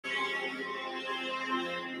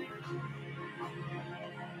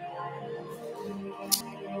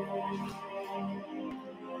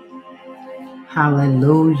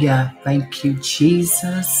Hallelujah. Thank you,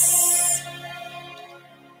 Jesus.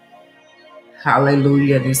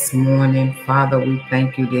 Hallelujah this morning. Father, we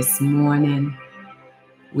thank you this morning.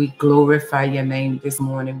 We glorify your name this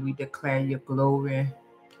morning. We declare your glory.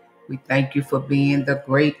 We thank you for being the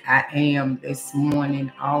great I am this morning,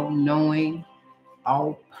 all-knowing,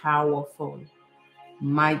 all-powerful,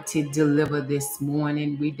 mighty deliver this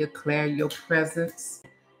morning. We declare your presence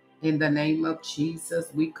in the name of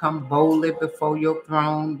Jesus. We come boldly before your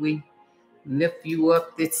throne. We lift you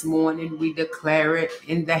up this morning. We declare it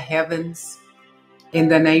in the heavens. In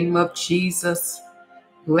the name of Jesus,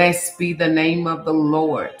 blessed be the name of the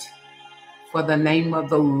Lord. For the name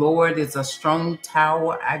of the Lord is a strong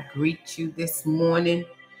tower. I greet you this morning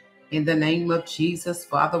in the name of Jesus.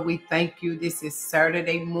 Father, we thank you. This is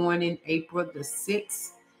Saturday morning, April the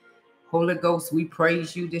 6th. Holy Ghost, we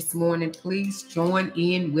praise you this morning. Please join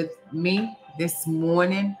in with me this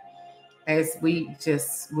morning as we're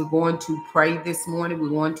going to pray this morning. We're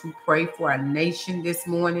going to pray for our nation this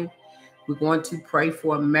morning. We're going to pray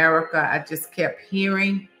for America. I just kept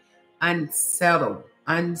hearing unsettled.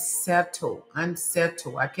 I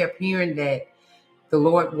kept hearing that. The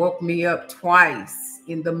Lord woke me up twice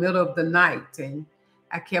in the middle of the night, and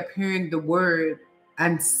I kept hearing the word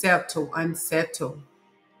unsettled.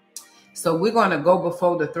 So we're going to go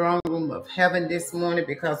before the throne room of heaven this morning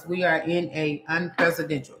because we are in a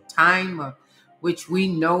unprecedented time of which we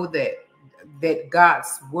know that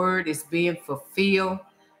God's word is being fulfilled.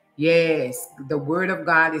 Yes, the word of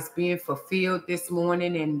God is being fulfilled this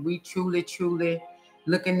morning, and we truly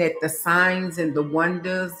looking at the signs and the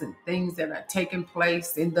wonders and things that are taking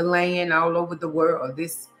place in the land all over the world.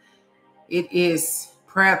 It is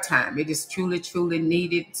prayer time. It is truly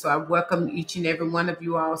needed. So I welcome each and every one of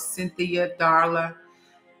you all. Cynthia, Darla,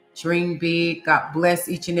 Dream Big. God bless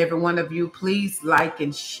each and every one of you. Please like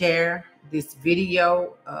and share this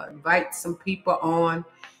video. Invite some people on.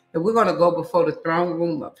 And we're going to go before the throne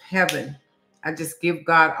room of heaven. I just give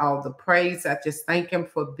God all the praise. I just thank him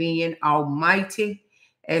for being almighty.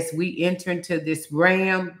 As we enter into this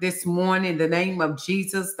realm this morning, in the name of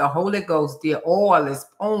Jesus, the Holy Ghost, the oil is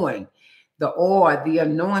pouring. The oil, the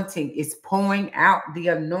anointing is pouring out. The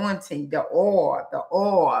anointing, the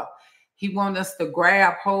oil. He wants us to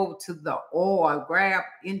grab hold to the oil, grab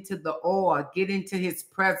into the oil, get into his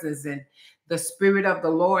presence. And the Spirit of the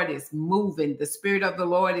Lord is moving. The Spirit of the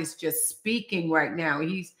Lord is just speaking right now.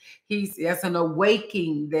 There's an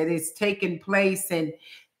awakening that is taking place, and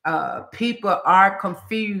people are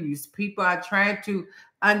confused. People are trying to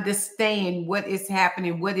understand what is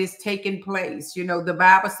happening, what is taking place. You know, the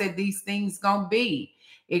Bible said these things gonna be.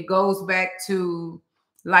 It goes back to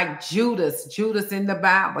like Judas in the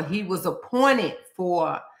Bible. He was appointed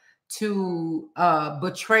to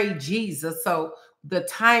betray Jesus. So the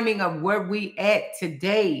timing of where we at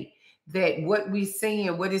today, that what we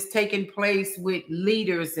seeing, what is taking place with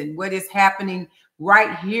leaders and what is happening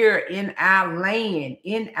right here in our land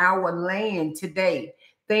today.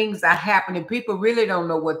 Things are happening. People really don't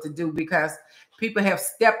know what to do because people have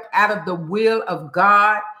stepped out of the will of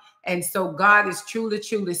God. And so God is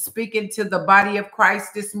truly speaking to the body of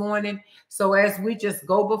Christ this morning. So as we just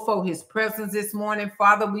go before his presence this morning,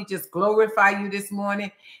 Father, we just glorify you this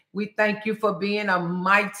morning. We thank you for being a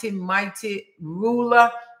mighty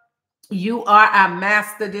ruler. You are our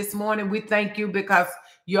master this morning. We thank you because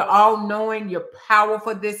you're all knowing, you're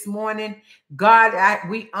powerful this morning. God,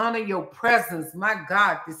 we honor your presence, my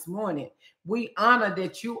God, this morning. We honor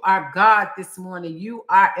that you are God this morning. You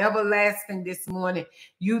are everlasting this morning.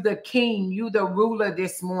 You the king, you the ruler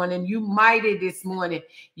this morning. You mighty this morning.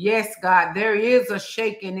 Yes, God, there is a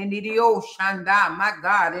shaking in the Oshanda, my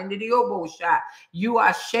God, in the Obosha. You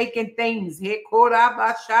are shaking things.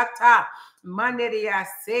 Hekorabashata. Manderia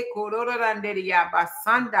se kororanderia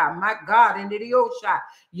basanda, my God, in the Osha,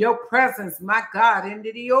 your presence, my God, in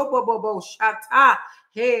the Obobo shata.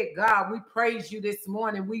 Hey, God, we praise you this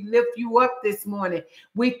morning. We lift you up this morning.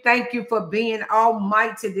 We thank you for being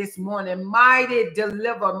almighty this morning. Mighty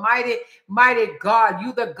deliver, mighty God.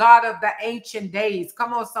 You the God of the ancient days.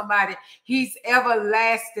 Come on, somebody. He's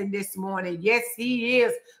everlasting this morning. Yes, he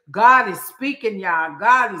is. God is speaking, y'all.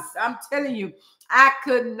 God is, I'm telling you, I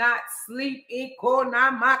could not sleep.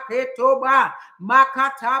 Ikona maketoba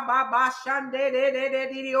makataba bashande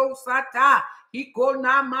de osata.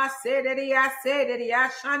 Ikona masedeya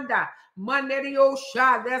shanda. Manderio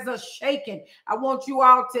sha. There's a shaking. I want you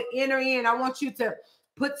all to enter in. I want you to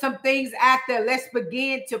put some things out there. Let's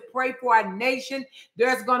begin to pray for our nation.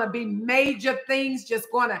 There's going to be major things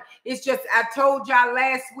I told y'all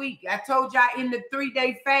last week. I told y'all in the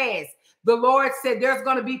 3-day fast. The Lord said there's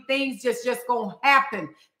going to be things just going to happen.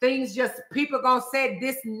 Things just, people going to say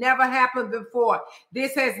this never happened before.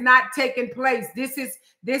 This has not taken place. This is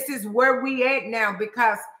where we at now,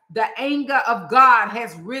 because the anger of God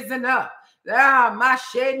has risen up. The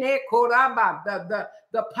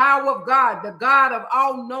power of God, the God of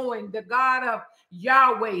all knowing, the God of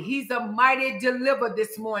Yahweh. He's a mighty deliverer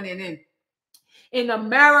this morning. And in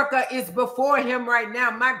America is before him right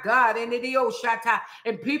now, my God. And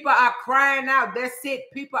people are crying out. That's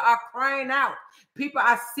it. People are crying out. People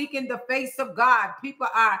are seeking the face of God. People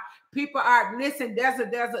are listen.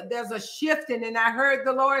 There's a shifting, and I heard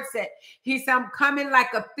the Lord say, He said, "I'm coming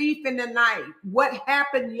like a thief in the night." What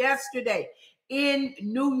happened yesterday in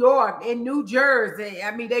New York, in New Jersey?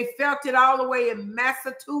 I mean, they felt it all the way in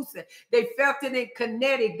Massachusetts. They felt it in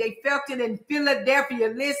Connecticut. They felt it in Philadelphia.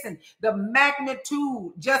 Listen, the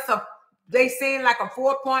magnitude, they saying like a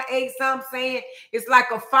 4.8, some saying it's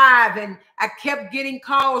like a 5. And I kept getting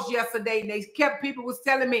calls yesterday, and people was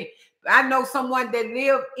telling me, I know someone that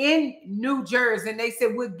lived in New Jersey, and they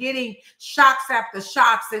said we're getting shocks after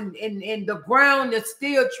shocks, and the ground is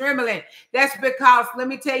still trembling. That's because, let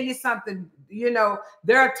me tell you something,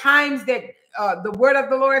 there are times that the word of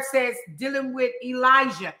the Lord says, dealing with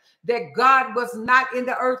Elijah, that God was not in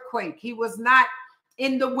the earthquake. He was not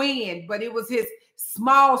in the wind, but it was his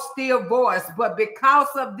small, still voice. But because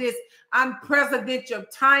of this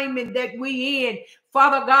unprecedented timing that we in,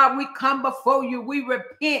 Father God, we come before you. We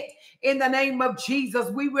repent in the name of Jesus.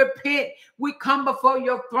 We repent. We come before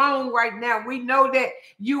your throne right now. We know that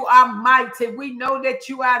you are mighty. We know that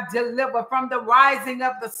you are delivered from the rising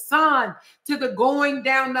of the sun to the going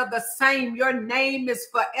down of the same. Your name is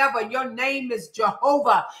forever. Your name is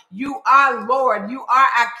Jehovah. You are Lord. You are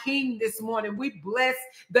our King this morning. We bless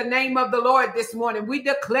the name of the Lord this morning. We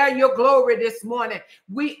declare your glory this morning.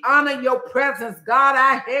 We honor your presence. God,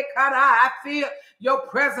 I feel your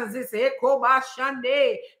presence is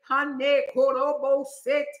ekobashande, hane korobo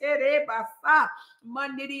setere basa,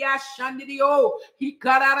 mandiria shandirio,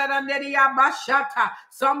 hikararaneria bashata.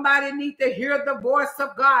 Somebody need to hear the voice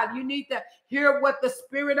of God. You need to hear what the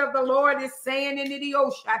Spirit of the Lord is saying in the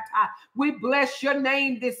oshata. We bless your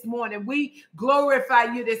name this morning. We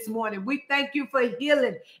glorify you this morning. We thank you for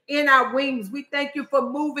healing in our wings. We thank you for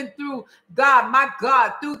moving through, God, my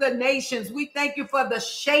God, through the nations. We thank you for the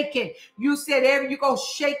shaking. You said you're going to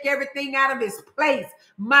shake everything out of its place.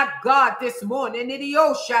 My God, this morning, in the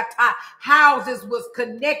oshata, houses was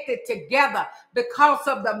connected together because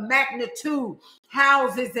of the magnitude.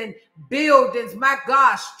 Houses and buildings, my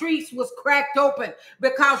God, streets was cracked open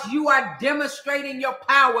because you are demonstrating your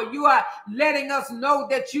power. You are letting us know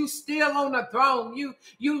that you still on the throne. You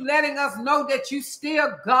letting us know that you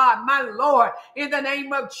still God, my Lord, in the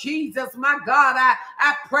name of Jesus, my God.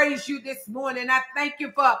 I praise you this morning. I thank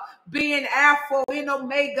you for being Alpha and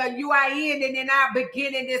Omega. You are in and in our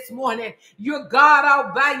beginning this morning. You're God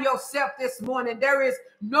all by yourself this morning. There is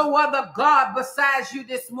no other God besides you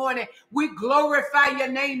this morning. We glorify your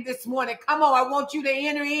name this morning. Come on, I want you to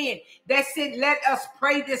enter in. That's it. Let us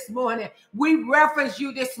pray this morning. We reference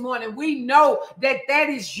you this morning. We know that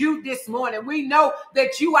is you this morning. We know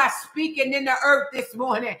that you are speaking in the earth this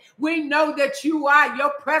morning. We know that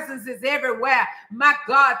your presence is everywhere. My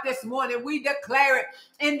God, this morning we declare it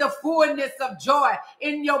in the fullness of joy,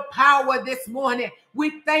 in your power this morning.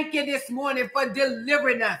 We thank you this morning for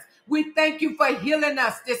delivering us. We thank you for healing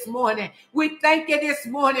us this morning. We thank you this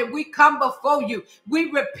morning. We come before you.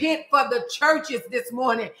 We repent for the churches this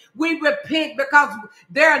morning. We repent because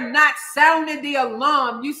they're not sounding the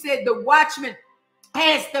alarm. You said the watchman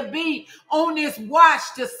has to be on this watch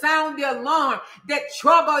to sound the alarm that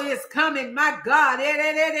trouble is coming. My God,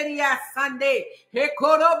 Sunday,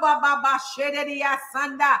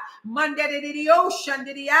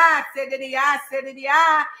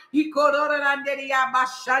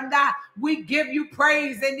 we give you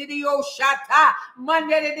praise.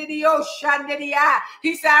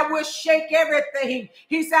 He said, I will shake everything.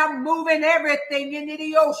 He said, I'm moving everything in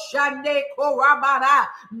the ocean.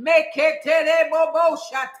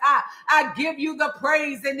 I give you the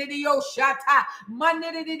praise in the ocean.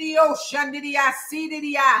 Monday the ocean, did I see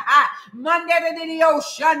the eye? Monday the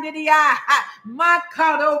ocean, did I?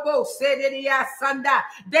 Makarobo said the Sanda.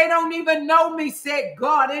 They don't even know me, said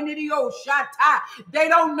God in the ocean. They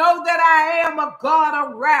don't know that I am a God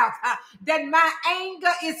of wrath, that my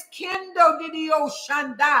anger is kindled in the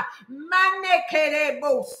ocean.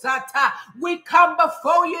 We come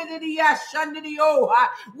before you,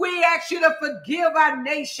 we ask you to forgive Forgive our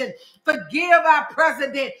nation. Forgive our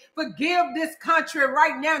president. Forgive this country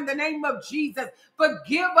right now in the name of Jesus.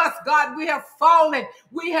 Forgive us, God. We have fallen.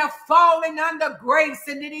 We have fallen under grace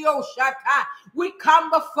in the Oshata. We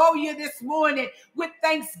come before you this morning with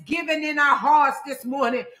thanksgiving in our hearts this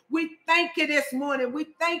morning. We thank you this morning. We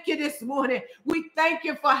thank you this morning. We thank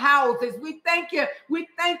you for houses. We thank you. We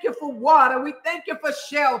thank you for water. We thank you for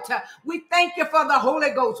shelter. We thank you for the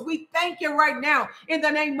Holy Ghost. We thank you right now in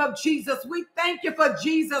the name of Jesus. We thank you for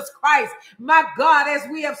Jesus Christ. My God, as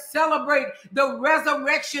we have celebrated the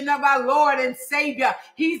resurrection of our Lord and Savior,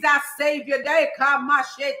 He's our Savior.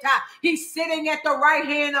 He's sitting at the right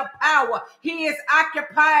hand of power. He is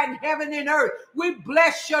occupying heaven and earth. We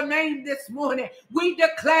bless your name this morning. We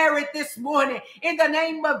declare it this morning in the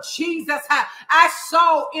name of Jesus. I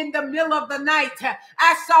saw in the middle of the night,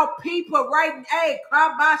 I saw people writing,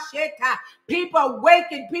 people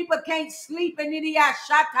waking, people can't sleep in the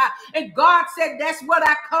Ashata. And God said, that's what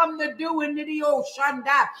I come to do in the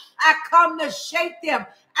Oshanda. I come to shake them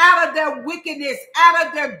out of their wickedness, out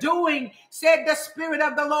of their doing, said the Spirit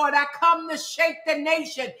of the Lord. I come to shake the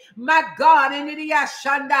nation, my God, in the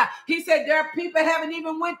Ashanda. He said there are people haven't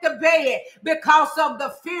even went to bed because of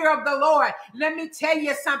the fear of the Lord. Let me tell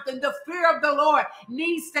you something. The fear of the Lord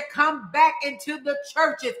needs to come back into the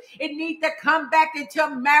churches. It needs to come back into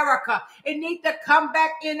America. It needs to come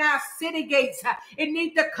back in our city gates. It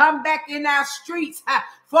needs to come back in our streets.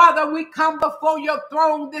 Father, we come before your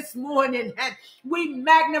throne this morning. We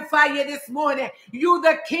magnify you this morning. You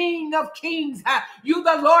the King of Kings. You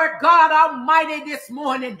the Lord God Almighty this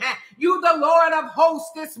morning. You the Lord of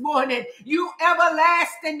hosts this morning. You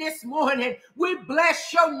everlasting this morning. We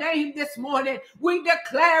bless your name this morning. We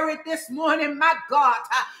declare it this morning, my God.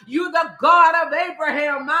 You the God of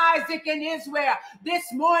Abraham, Isaac, and Israel. This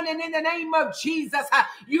morning in the name of Jesus,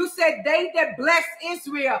 you said they that bless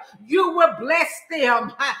Israel, you will bless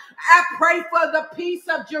them. I pray for the peace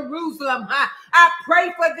of Jerusalem. I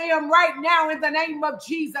pray for them right now in the name of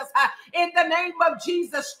Jesus. In the name of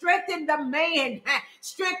Jesus, strengthen the man.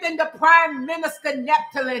 Strengthen the Prime Minister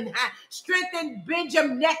Neptune. Strengthen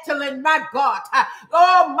Benjamin Neptune, my God.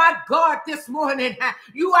 Oh, my God, this morning,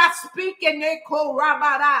 you are speaking.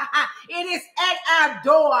 It is at our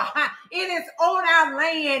door. It is on our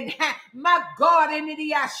land. My God, in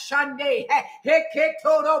the Ashande.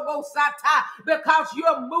 Because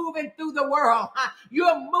you're moving through the world.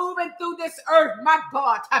 You're moving through this earth, my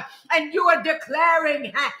God. And you are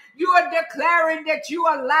declaring that you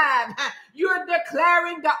are alive. You are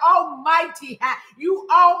declaring the Almighty. You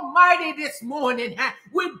Almighty this morning.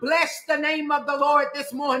 We bless the name of the Lord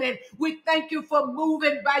this morning. We thank you for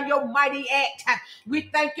moving by your mighty act. We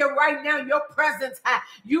thank you right now, your presence.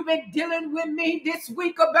 You've been dealing with me this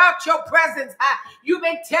week about your presence. You've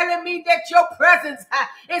been telling me that your presence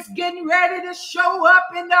is getting ready to show up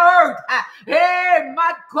in the earth. Hey,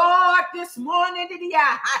 my God, this morning,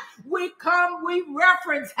 we come, we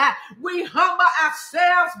reference, we humble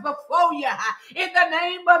ourselves before you in the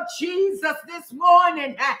name of Jesus this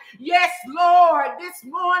morning. Yes, Lord, this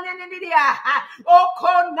morning,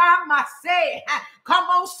 come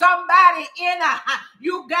on, somebody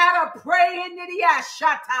you gotta pray in the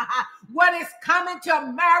Ashata. What is coming to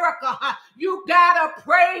America? You gotta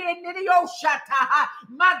pray in the Oshata.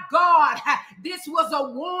 My God, this was a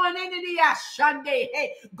warning in the Ashande.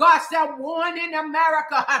 God said, warning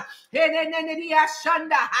America.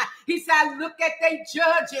 He said, look at their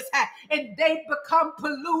judges and they become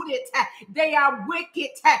polluted. They are wicked.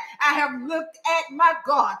 I have looked at, my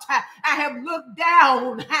God. I have looked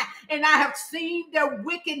down and I have seen their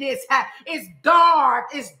wickedness. It's dark.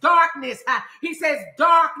 It's darkness. He says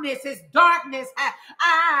darkness is darkness.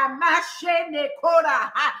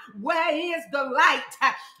 Where is the light?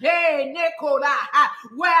 Hey, Nekoda,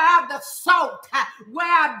 where are the salt? Where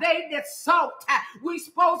are they that salt? We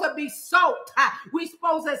supposed to be salt. We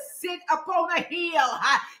supposed to sit upon a hill.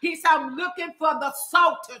 He said, I'm looking for the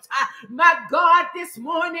salters. My God, this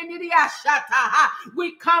morning in the Ashata,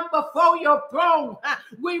 we come before your throne.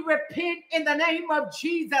 We repent in the name of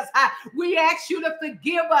Jesus. We ask you to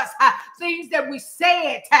forgive us things that we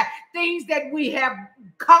said, things that we have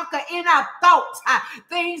conquered in our thoughts,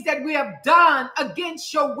 things that we have done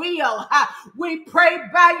against your will. We pray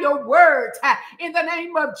by your word in the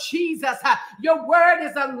name of Jesus. Your word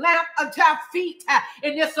is a lamp unto our feet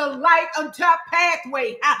and it's a light unto our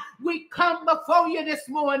pathway. We come before you this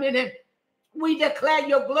morning and we declare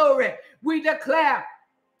your glory. We declare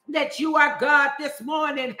that you are God this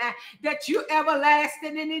morning, that you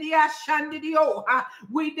everlasting in the Ashandidio.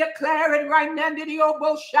 We declare it right now, Didio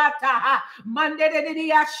Boshata, Monday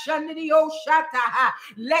the Ashandidio Shata.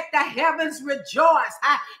 Let the heavens rejoice.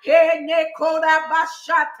 Hey, Nekoda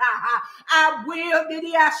Bashata. I will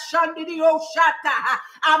the Ashandidio Shata.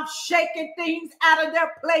 I'm shaking things out of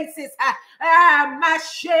their places.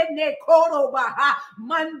 Mashene Kodoba,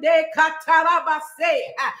 Monday Katarabase.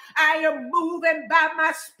 I am moving by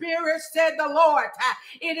my spirit, said the Lord.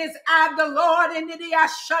 It is I, the Lord, in the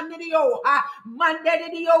Ashandidio, Monday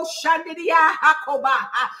the Oshandidia Hakoba.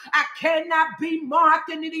 I cannot be marked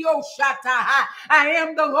in the Oshata. I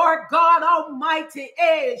am the Lord God Almighty.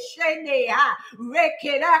 Shene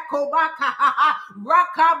Rekedakobaka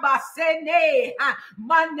Rakabasene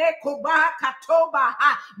Manekobaka Toba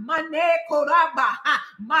Manekoraba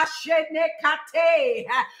Mashene Kate.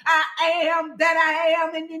 I am that I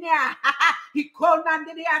am in the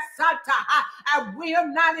I will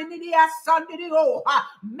not in the Sunday.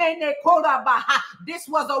 This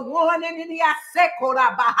was a warning in the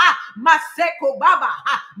Asekoraba, Maseko Baba,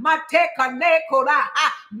 Mateka Nekora,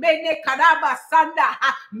 Mene Karaba Sanda,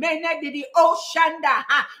 Mene the Oshanda,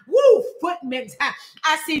 woo, footmen.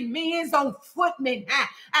 I see men's on footmen.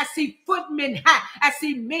 I see footmen. I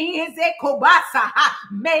see men's Ekobasa,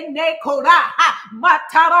 Mene Kora,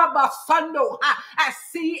 Mataraba Sando. I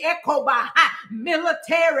see Ekoba,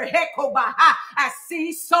 military Ekoba. I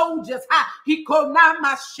see soldiers. Hikona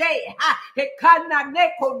Mashe, Hekana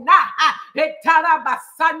Nekona,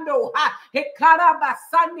 Hetarabasando,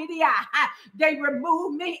 Hekarabasandia. They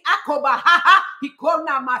remove me. Akoba,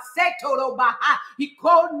 Hikona Maseto,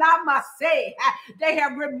 Hikona Mase. They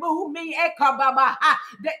have removed me. Ekababa,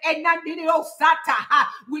 the Enandidio Sata.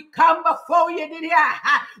 We come before you.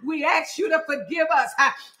 We ask you to forgive us.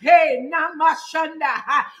 Hey, Namashanda.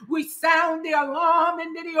 We sound the alarm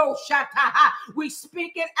in the Oshata. We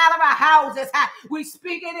speak it out of our houses. We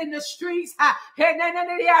speak it in the streets. Hey,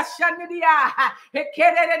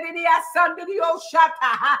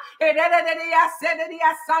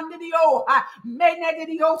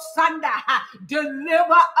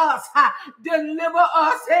 deliver us. Deliver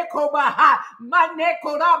us.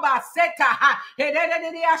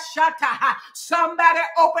 Somebody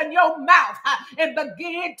open your mouth and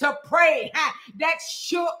begin to pray. That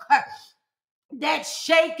shook. That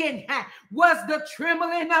shaking was the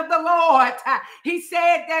trembling of the Lord. He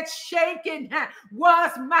said that shaking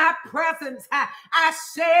was my presence. I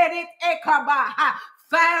said it, Ekaba.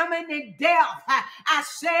 Famine and death. I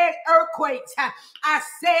said earthquakes. I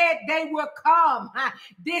said they will come.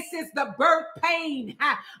 This is the birth pain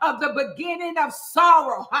of the beginning of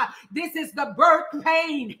sorrow. This is the birth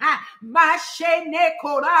pain.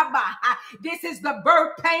 This is the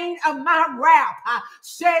birth pain of my wrath.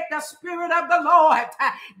 Said the Spirit of the Lord.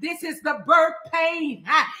 This is the birth pain.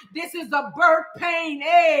 This is the birth pain.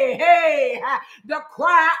 Hey, hey. The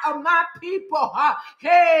cry of my people.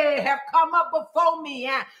 Hey, have come up before me.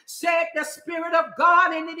 Said the Spirit of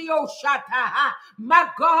God in the Oshata. My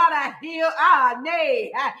God, I hear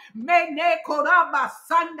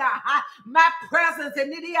my presence in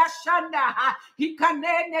the Ashanda. He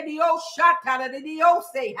connected the Oshata, the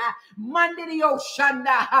Ose, Monday the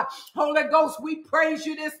Oshanda. Holy Ghost, we praise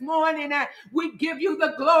you this morning. We give you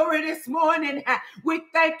the glory this morning. We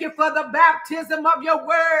thank you for the baptism of your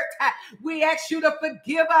word. We ask you to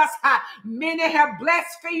forgive us. Many have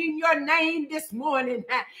blasphemed your name this morning.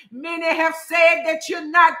 Many have said that you're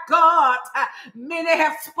not God. Many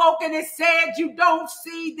have spoken and said you don't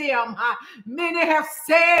see them. Many have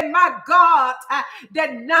said, my God,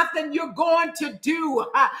 that nothing you're going to do,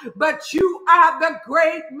 but you are the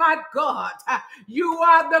great, my God. You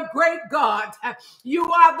are the great God.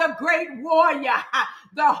 You are the great warrior,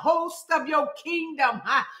 the host of your kingdom.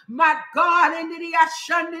 My God,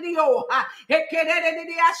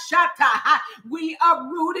 we are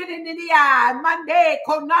rooted in the eye. Mande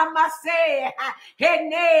konamase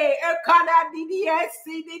hene ekana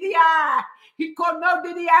didiya.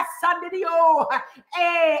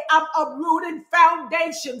 Hey, I'm uprooting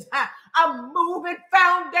foundations. I'm moving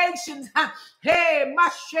foundations. Hey,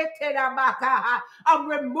 I'm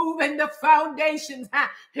removing the foundations.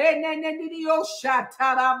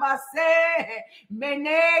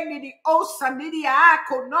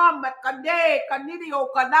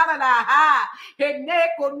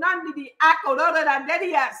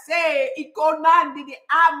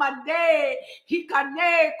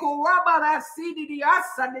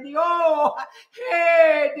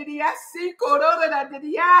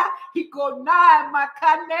 Hikona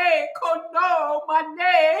makane kono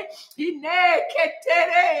mane hine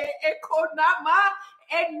ketere ekonama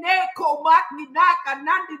Eneko Makninaka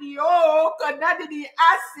Nandio, Kanadi.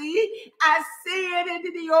 I see it in the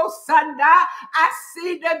Sanda. I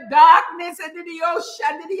see the darkness in the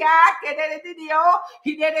ocean.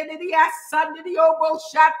 He did it in the Sunday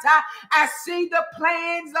Shata. I see the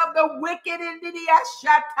plans of the wicked in the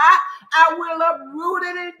Shata. I will uproot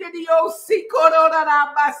it in the Osikoro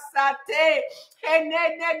Basate.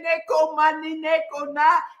 Heneko Manineko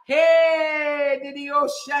na. Hey, the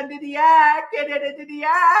ocean, the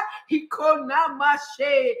he could not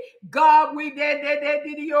mashe. God, we did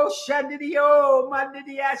the ocean, the oh, man,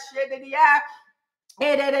 the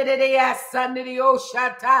Sandio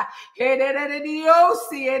Shata, Heredio,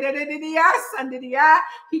 Siedia, Sandia,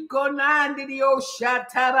 Hikonandio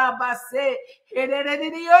Shatarabase,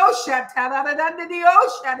 Heredio Shatarandio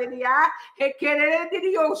Shadia,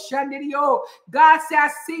 Hekeredio Shandio. God said, I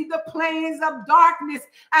see the plains of darkness,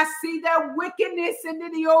 I see their wickedness in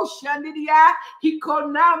the ocean.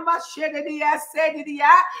 Hikonama Shedia Sedia.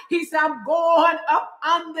 He said, I'm going up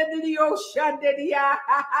under the ocean.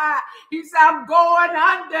 He said, I'm going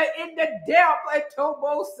under in the depth.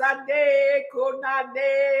 Tobo Sunday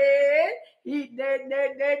Konade.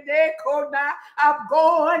 I'm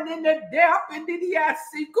going in the depth in the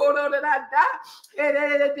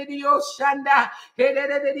Oshanda.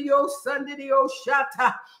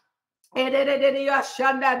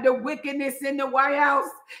 The wickedness in the White House.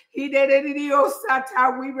 We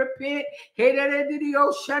repent.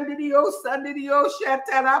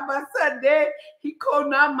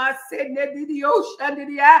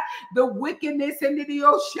 The wickedness in the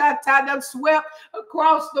Oshata that swept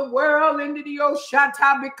across the world into the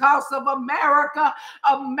Oshata because of America.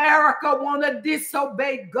 America want to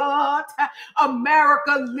disobey God.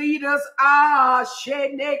 America leaders are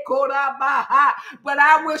but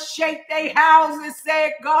I will shake their houses,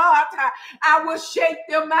 said God. I will shake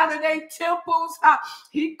them out of their temples.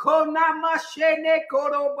 He called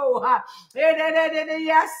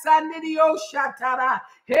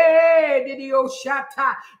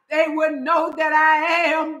they will know that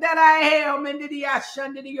I am in the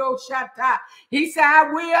Oshata. He said,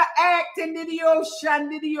 I will act in the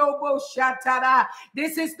Oshata.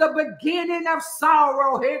 This is the beginning of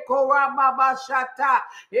sorrow. They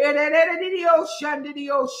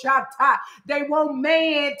want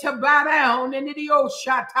man to bow down in the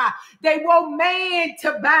Oshata. They want man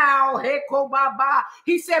to bow.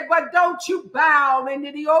 He said, but don't you bow in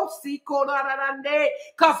the Oshata,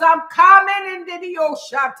 because I'm coming into the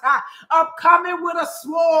Oshata. I'm coming with a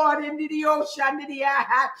sword into the ocean.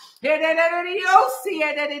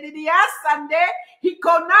 He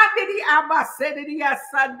could not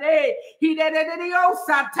Sunday. He did it.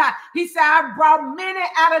 He said, I brought many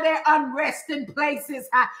out of their unresting places.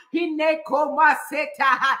 He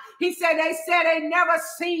said, they never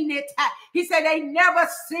seen it. He said, they never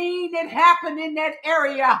seen it happen in that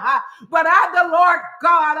area. But I, the Lord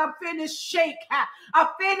God, I'm finished shake. I'm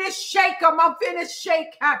finished shake them. I'm finished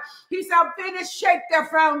shake. He said, I'm finished shake their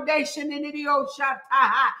foundation in the ocean.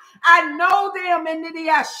 I know them in the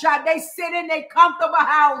Asha. They sit in their comfortable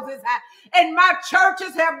houses. And my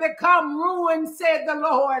churches have become ruined, said the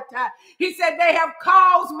Lord. He said, they have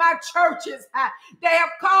caused my churches. They have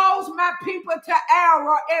caused my people to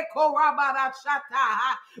error.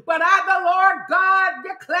 But I, the Lord God,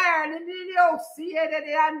 declared in the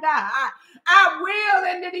ocean, I will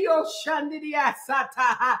in the ocean.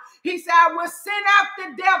 He said, I will send out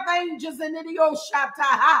the death angels in the ocean.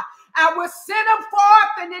 I will send them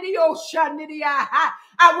forth in the ocean.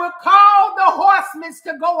 I will call the horsemen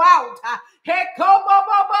to go out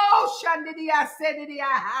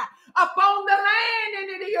upon the land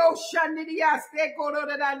in the ocean.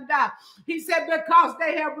 He said, because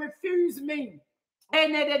they have refused me.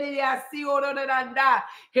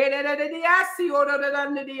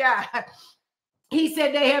 He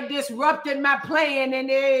said, they have disrupted my plan in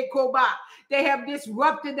the Koba. They have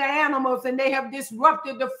disrupted the animals and they have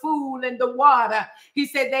disrupted the food and the water. He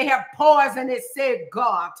said, they have poisoned it, said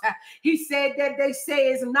God. He said that they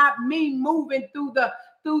say it's not me moving through the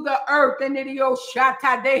earth and in the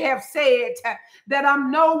Oshata. They have said that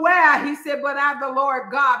I'm nowhere. He said, but I, the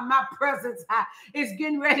Lord God, my presence is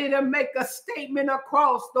getting ready to make a statement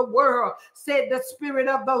across the world, said the Spirit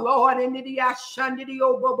of the Lord. In the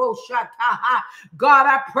God,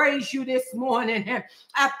 I praise you this morning.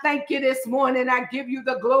 I thank you this morning. I give you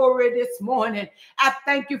the glory this morning. I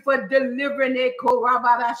thank you for delivering it.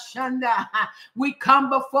 We come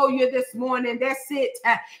before you this morning. That's it.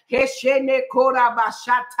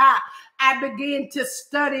 I began to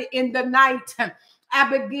study in the night. I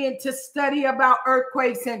began to study about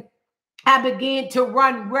earthquakes, and I began to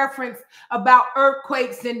run reference about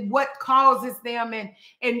earthquakes and what causes them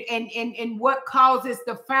and what causes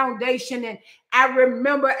the foundation. And I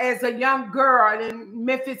remember as a young girl in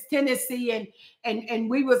Memphis, Tennessee, and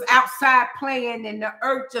we was outside playing, and the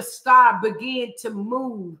earth just began to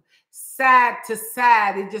move side to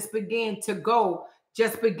side. It just began to go,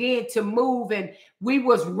 just began to move. And we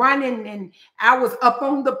was running, and I was up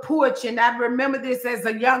on the porch, and I remember this as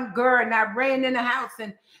a young girl, and I ran in the house,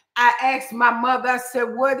 and I asked my mother, I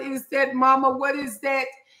said, "What is that, Mama? What is that?"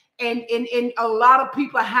 And in a lot of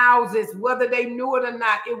people's houses, whether they knew it or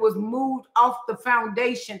not, it was moved off the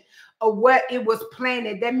foundation of where it was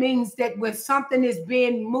planted. That means that when something is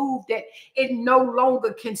being moved, that it no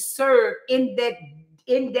longer can serve in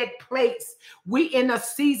that place. We in a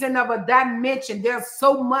season of a dimension. There's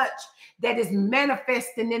so much that is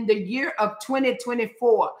manifesting in the year of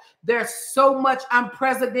 2024. There's so much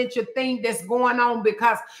unprecedented thing that's going on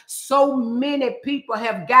because so many people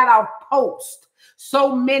have got off post.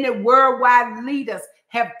 So many worldwide leaders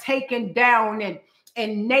have taken down,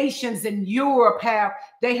 and nations in Europe have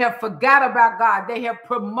forgot about God. They have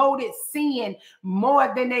promoted sin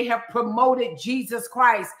more than they have promoted Jesus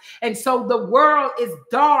Christ. And so the world is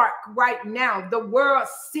dark right now. The world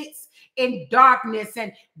sits in darkness,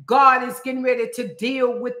 and God is getting ready to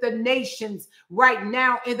deal with the nations right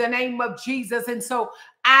now in the name of Jesus. And so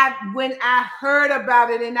when I heard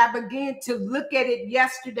about it and I began to look at it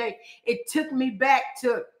yesterday, it took me back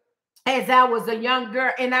to as I was a young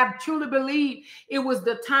girl. And I truly believe it was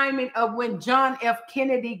the timing of when John F.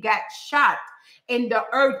 Kennedy got shot and the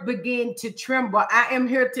earth began to tremble. I am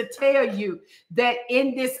here to tell you that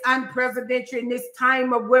in this unprecedented, in this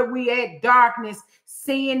time of where we had darkness,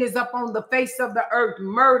 sin is up on the face of the earth.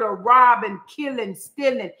 Murder, robbing, killing,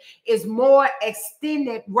 stealing is more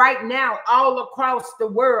extended right now all across the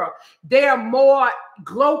world. They're more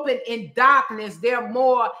groping in darkness. They're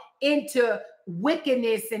more into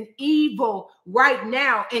wickedness and evil right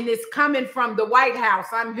now, and it's coming from the White House.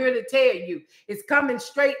 I'm here to tell you, it's coming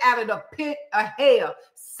straight out of the pit of hell.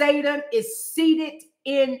 Satan is seated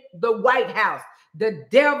in the White House. The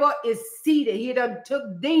devil is seated. He done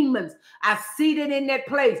took demons. I seated in that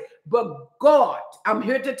place. But God, I'm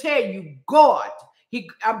here to tell you, God,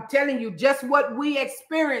 I'm telling you just what we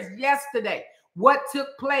experienced yesterday, what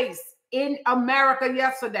took place in America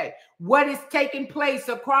yesterday, what is taking place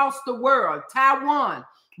across the world, Taiwan,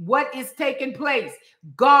 what is taking place.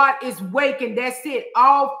 God is waking. That's it.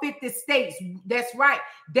 All 50 states. That's right.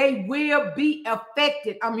 They will be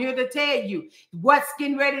affected. I'm here to tell you what's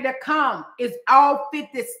getting ready to come is all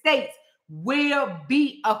 50 states will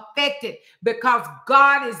be affected because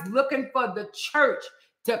God is looking for the church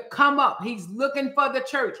to come up. He's looking for the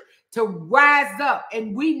church to rise up,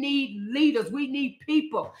 and we need leaders. We need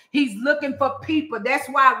people. He's looking for people. That's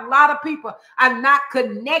why a lot of people are not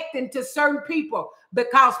connecting to certain people,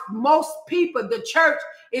 because most people, the church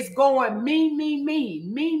is going me, me, me,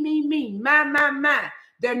 me, me, me, my.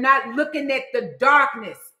 They're not looking at the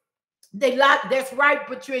darkness. That's right,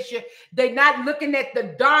 Patricia. They're not looking at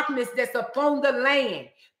the darkness that's upon the land.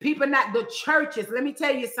 People, not the churches. Let me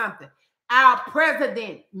tell you something. Our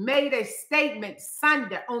president made a statement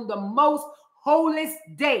Sunday on the most holiest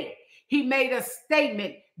day. He made a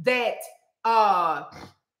statement that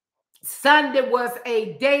Sunday was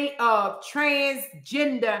a day of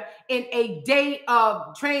transgender and a day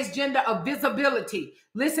of transgender of visibility.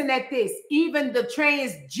 Listen at this. Even the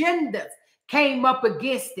transgenders came up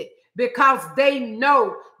against it because they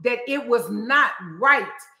know that it was not right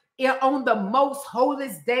on the most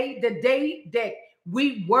holiest day, the day that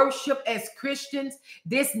we worship as Christians.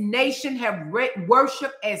 This nation have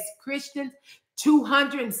worship as Christians.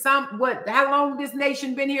 200 and some, how long this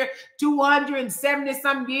nation been here? 270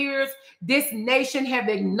 some years. This nation have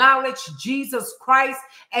acknowledged Jesus Christ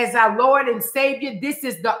as our Lord and Savior. This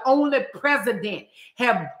is the only president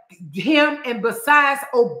have him, and besides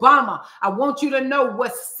Obama, I want you to know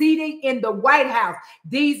what's seating in the White House.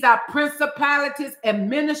 These are principalities,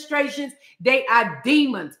 administrations. They are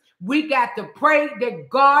demons. We got to pray that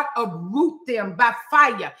God uproot them by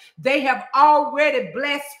fire. They have already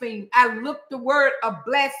blasphemed. I looked the word of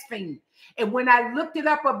blaspheme. And when I looked it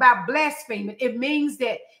up about blaspheming, it means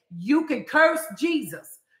that you can curse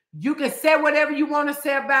Jesus. You can say whatever you want to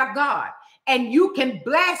say about God. And you can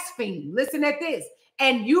blaspheme. Listen at this.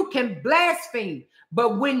 And you can blaspheme.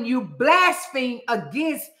 But when you blaspheme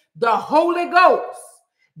against the Holy Ghost,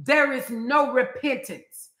 there is no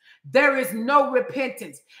repentance. There is no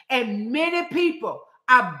repentance. And many people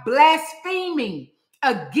are blaspheming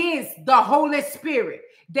against the Holy Spirit.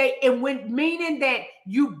 Meaning that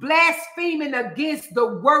you blaspheming against the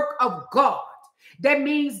work of God. That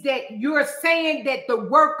means that you're saying that the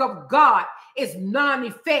work of God is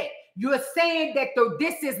non-effect. You're saying that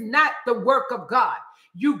this is not the work of God.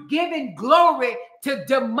 You giving glory to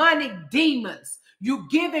demonic demons. You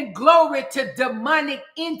giving glory to demonic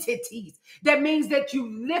entities. That means that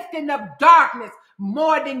you lifting up darkness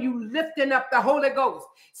more than you lifting up the Holy Ghost.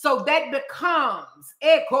 So that becomes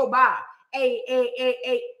a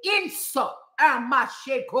insult.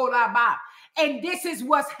 And this is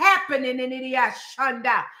what's happening in the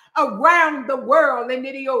Shanda around the world in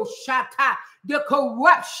the Shata. The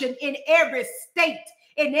corruption in every state,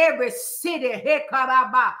 in every city.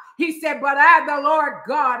 He said, but I, the Lord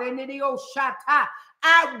God, in the Shata,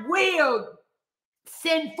 I will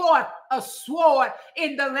send forth a sword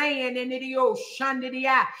in the land in the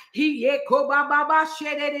Shandidia.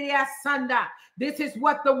 This is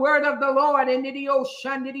what the word of the Lord in the Shandidio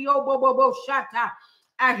Shata.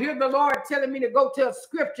 I hear the Lord telling me to go to a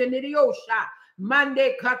scripture in the Osha.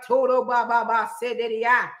 Mande Katoro Baba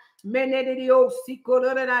Sederia. Menedidio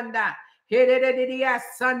Sikoranda. Heredidia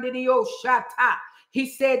Sandidio Shata. He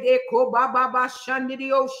said, Eko Baba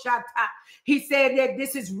Shandidio Shata. He said that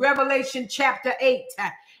this is Revelation chapter 8.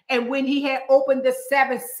 And when he had opened the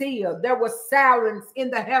seventh seal, there was silence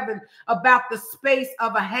in the heaven about the space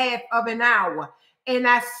of a half of an hour. And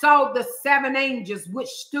I saw the seven angels which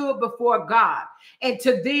stood before God, and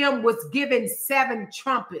to them was given seven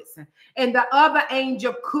trumpets. And the other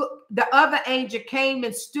angel came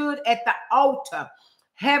and stood at the altar,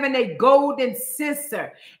 having a golden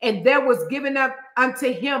censer, and there was given up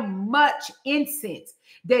unto him much incense,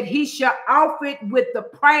 that he shall offer it with the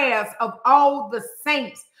prayers of all the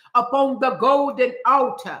saints upon the golden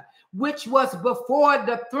altar, which was before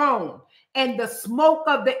the throne. And the smoke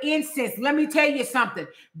of the incense, let me tell you something.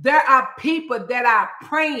 There are people that are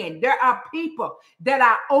praying. There are people that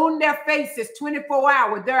are on their faces 24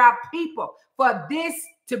 hours. There are people for this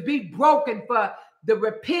to be broken, for the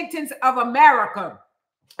repentance of America.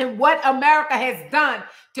 And what America has done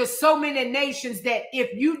to so many nations, that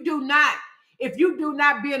if you do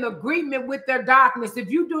not be in agreement with their darkness, if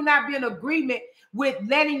you do not be in agreement with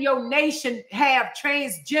letting your nation have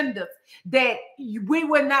transgenders, that we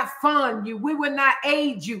will not fund you, we will not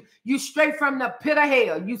aid you. You straight from the pit of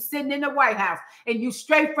hell. You sitting in the White House, and you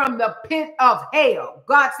straight from the pit of hell.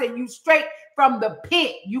 God said you straight from the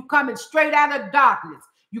pit. You coming straight out of darkness.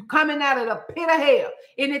 You coming out of the pit of hell.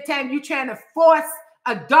 Anytime you trying to force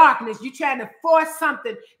a darkness, you trying to force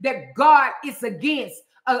something that God is against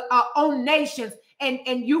on nations,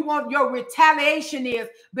 and you want your retaliation is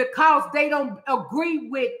because they don't agree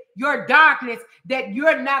with your darkness, that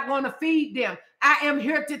you're not going to feed them. I am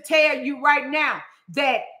here to tell you right now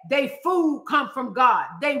that they food come from God,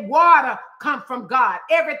 they water come from God,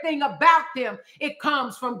 everything about them, it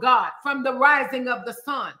comes from God, from the rising of the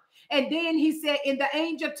sun. And then he said, and the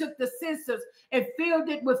angel took the censers and filled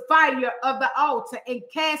it with fire of the altar and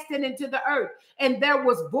cast it into the earth. And there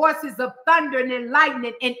was voices of thunder and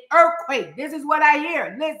lightning and earthquake. This is what I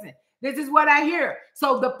hear. Listen, this is what I hear.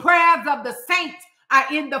 So the prayers of the saints are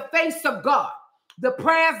in the face of God. The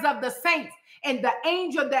prayers of the saints and the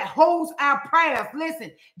angel that holds our prayers.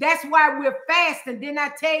 Listen, that's why we're fasting. Didn't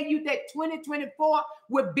I tell you that 2024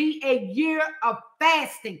 would be a year of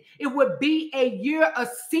fasting? It would be a year of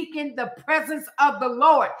seeking the presence of the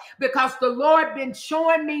Lord, because the Lord been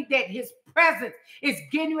showing me that his presence is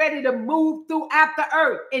getting ready to move throughout the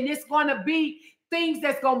earth, and it's going to be things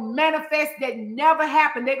that's going to manifest that never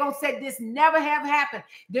happened. They're going to say this never have happened.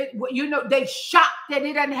 They shocked that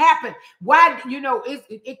it didn't happen. Why?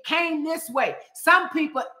 It came this way. Some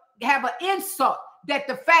people have an insult that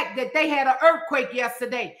the fact that they had an earthquake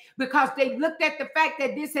yesterday, because they looked at the fact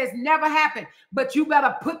that this has never happened. But you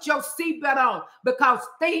better put your seatbelt on, because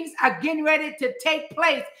things are getting ready to take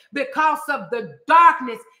place because of the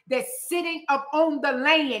darkness that's sitting up on the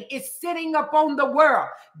land. It's sitting up on the world.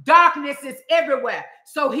 Darkness is everywhere.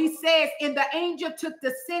 So he says, and the angel took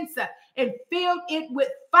the censer and filled it with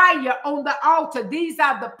fire on the altar. These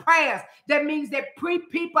are the prayers. That means that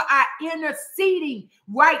people are interceding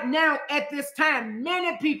right now at this time.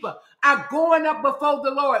 Many people are going up before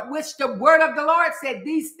the Lord, which the word of the Lord said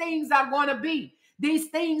these things are going to be. These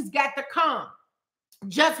things got to come.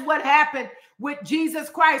 Just what happened with Jesus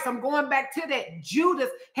Christ. I'm going back to that. Judas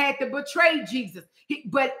had to betray Jesus.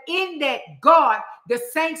 But in that, God, the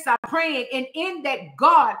saints are praying. And in that,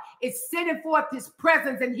 God is sending forth his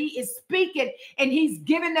presence, and he is speaking, and he's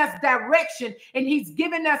giving us direction, and he's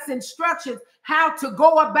giving us instructions how to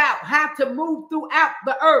go about, how to move throughout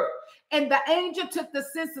the earth. And the angel took the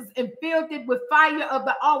censers and filled it with fire of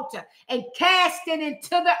the altar and cast it into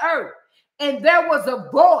the earth. And there was a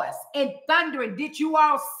voice and thundering. Did you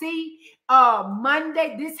all see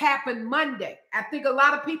Monday. This happened Monday. I think a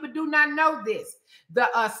lot of people do not know this. The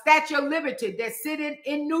Statue of Liberty that's sitting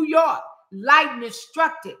in New York, lightning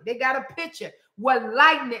struck it. They got a picture where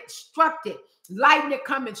lightning struck it. Lightning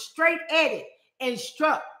coming straight at it and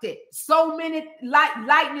struck it. So many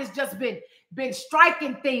lightning's just been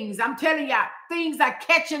striking things. I'm telling y'all, things are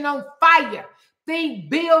catching on fire.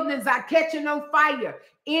 Buildings are catching on fire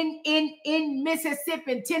in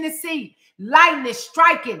Mississippi and Tennessee. Lightning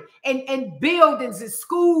striking and buildings and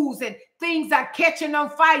schools and things are catching on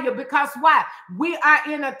fire. Because why? We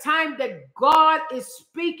are in a time that God is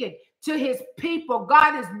speaking to his people.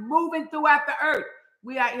 God is moving throughout the earth.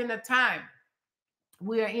 We are in a time.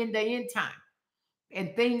 We are in the end time.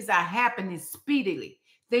 And things are happening speedily.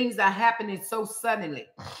 Things are happening so suddenly.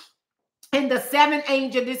 And the seventh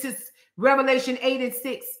angel, this is Revelation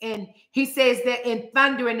 8:6, and he says that in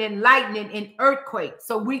thunder and in lightning and earthquake.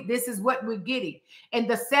 So this is what we're getting. And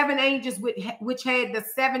the seven angels which had the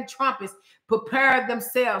seven trumpets prepared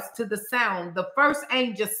themselves to the sound. The first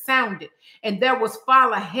angel sounded, and there was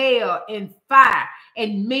fall of hail and fire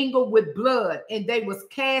and mingled with blood, and they was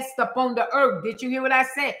cast upon the earth. Did you hear what I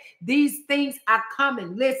said? These things are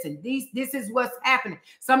coming. Listen, this is what's happening.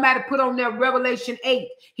 Somebody put on there Revelation 8.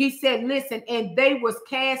 He said, listen, and they was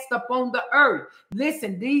cast upon the earth.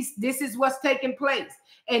 Listen, this is what's taking place.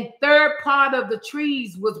 And third part of the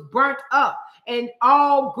trees was burnt up, and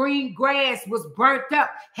all green grass was burnt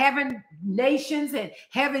up. Having nations and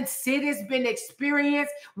having cities been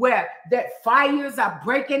experienced where that fires are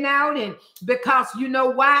breaking out, and because you know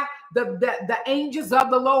why? The angels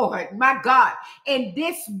of the Lord, my God. And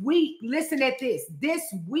this week, listen at this. This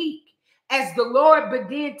week, as the Lord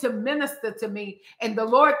began to minister to me, and the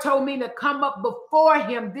Lord told me to come up before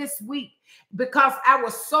him this week, because I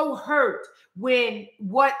was so hurt when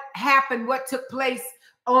what happened, what took place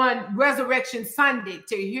on Resurrection Sunday,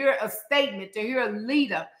 to hear a statement, to hear a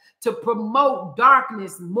leader to promote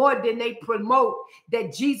darkness more than they promote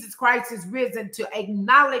that Jesus Christ is risen, to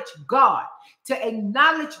acknowledge God, to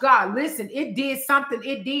acknowledge God. Listen, it did something.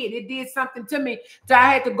 It did something to me. So I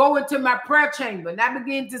had to go into my prayer chamber, and I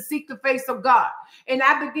began to seek the face of God. And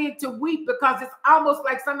I began to weep, because it's almost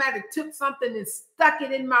like somebody took something and stuck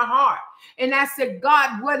it in my heart. And I said,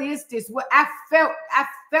 God, what is this? What I felt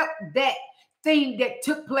that thing that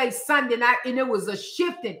took place Sunday night, and it was a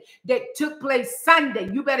shifting that took place Sunday.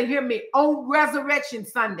 You better hear me, on Resurrection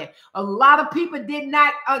Sunday. A lot of people did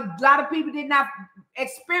not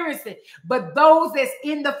experience it, but those that's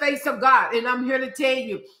in the face of God. And I'm here to tell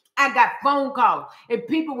you, I got phone calls, and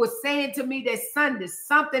people were saying to me that Sunday,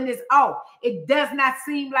 something is off. It does not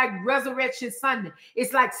seem like Resurrection Sunday.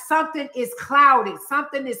 It's like something is clouded.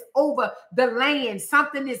 Something is over the land.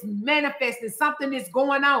 Something is manifesting. Something is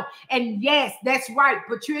going on. And yes, that's right,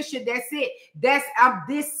 Patricia, that's it. That's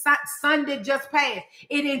this Sunday just passed.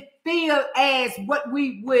 It didn't feel as what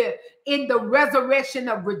we were in the resurrection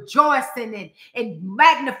of rejoicing and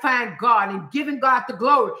magnifying God and giving God the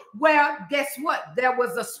glory. Well, guess what? There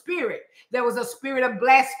was a spirit. There was a spirit of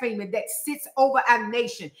blasphemy that sits over our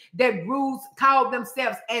nation, that rules, call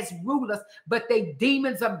themselves as rulers, but they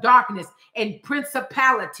demons of darkness and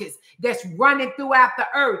principalities that's running throughout the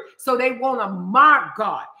earth. So they want to mark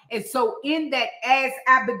God. And so in that, as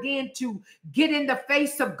I began to get in the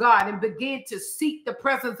face of God and begin to seek the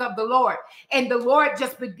presence of the Lord, and the Lord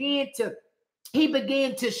just began to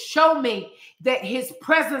show me that his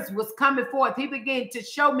presence was coming forth. He began to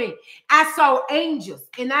show me. I saw angels,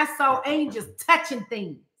 and I saw angels touching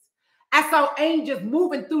things. I saw angels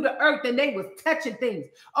moving through the earth, and they was touching things.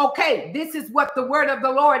 Okay, this is what the word of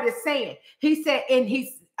the Lord is saying. He said, and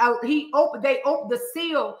they opened the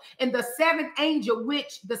seal, and the seventh angel,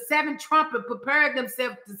 which the seven trumpet prepared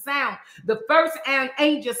themselves to sound. The first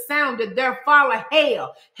angel sounded, there followed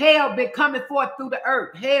hail. Hail been coming forth through the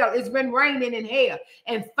earth. Hail, it's been raining in hail,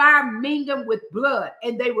 and fire mingled with blood,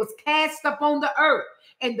 and they was cast upon the earth.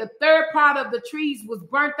 And the third part of the trees was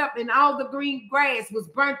burnt up, and all the green grass was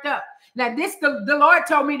burnt up. Now, this the Lord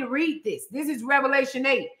told me to read this. This is Revelation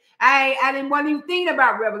 8. I didn't want to even think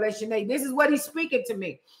about Revelation 8. This is what he's speaking to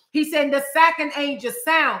me. He said, the second angel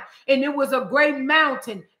sound, and it was a great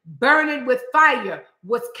mountain burning with fire,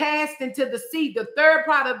 was cast into the sea. The third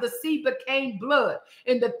part of the sea became blood,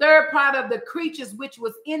 and the third part of the creatures which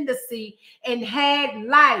was in the sea and had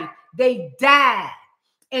life, they died.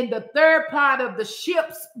 And the third part of the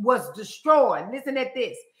ships was destroyed. Listen at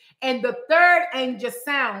this. And the third angel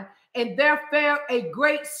sound, and there fell a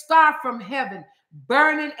great star from heaven,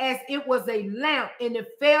 burning as it was a lamp, and it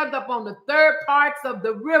fell upon the third parts of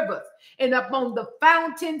the rivers and upon the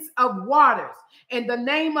fountains of waters. And the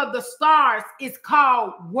name of the stars is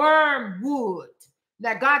called wormwood.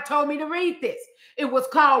 Now, God told me to read this. It was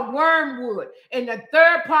called wormwood, and the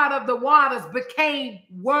third part of the waters became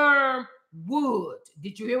wormwood.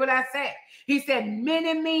 Did you hear what I said? He said,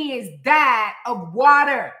 many men died of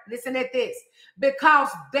water. Listen at this. Because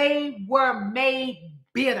they were made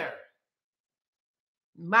bitter.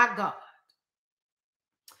 My God.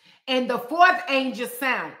 And the fourth angel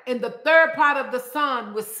sound, and the third part of the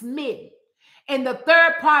sun was smitten, and the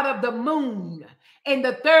third part of the moon, and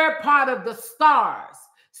the third part of the stars,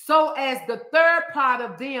 so as the third part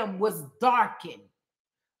of them was darkened.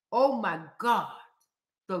 Oh my God.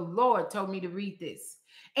 The Lord told me to read this.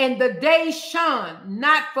 And the day shone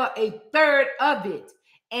not for a third of it,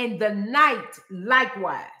 and the night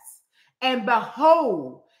likewise. And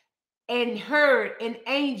behold, and heard an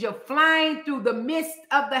angel flying through the midst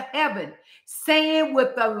of the heaven, saying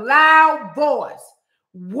with a loud voice,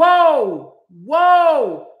 woe,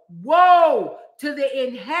 woe, woe to the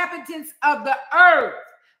inhabitants of the earth,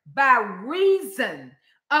 by reason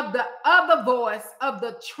of the other voice of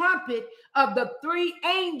the trumpet of the three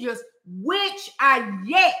angels, which are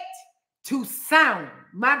yet to sound.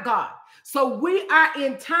 My God. So we are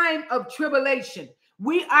in time of tribulation.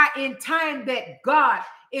 We are in time that God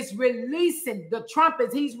is releasing the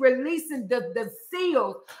trumpets. He's releasing the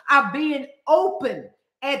seals are being opened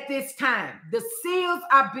at this time. The seals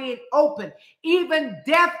are being opened. Even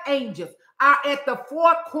death angels are at the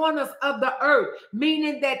four corners of the earth,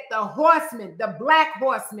 meaning that the horsemen, the black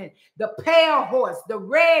horsemen, the pale horse, the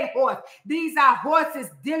red horse, these are horses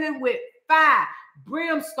dealing with fire,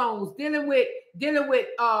 brimstones, dealing with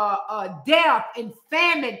death and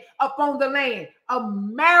famine upon the land.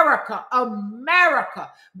 America,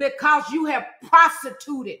 because you have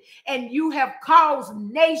prostituted and you have caused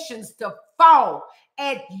nations to fall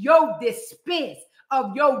at your dispense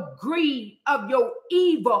of your greed, of your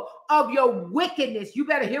evil, of your wickedness. You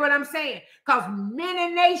better hear what I'm saying, because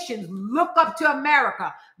many nations look up to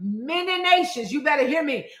America. Many nations, you better hear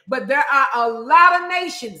me, but there are a lot of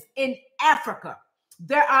nations in Africa.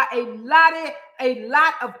 There are a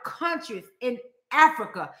lot of countries in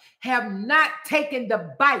Africa have not taken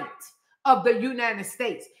the bite of the United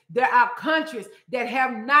States. There are countries that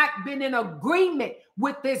have not been in agreement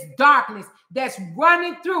with this darkness that's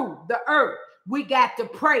running through the earth. We got to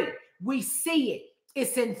pray. We see it.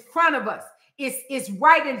 It's in front of us. It's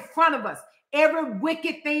right in front of us. Every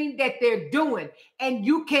wicked thing that they're doing, and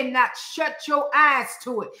you cannot shut your eyes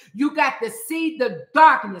to it. You got to see the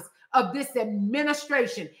darkness of this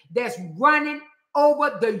administration that's running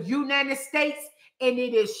over the United States, and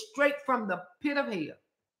it is straight from the pit of hell.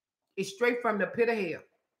 It's straight from the pit of hell.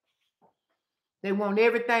 They want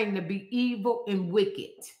everything to be evil and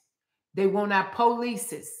wicked. They want our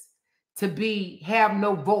polices to have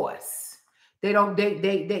no voice. They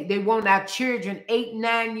want our children 8,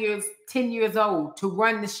 9 years, 10 years old to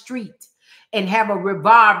run the street and have a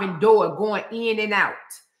revolving door going in and out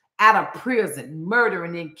of prison,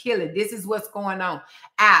 murdering and killing. This is what's going on.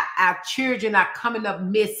 Our children are coming up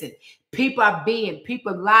missing. People's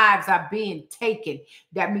lives are being taken.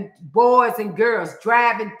 That means boys and girls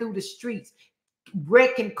driving through the streets,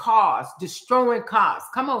 wrecking cars, destroying cars.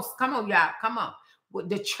 Come on, y'all. Come on.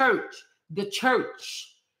 The church.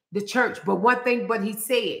 But one thing,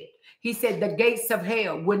 he said the gates of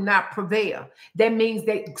hell will not prevail. That means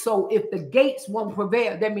that, so if the gates won't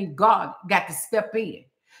prevail, that means God got to step in.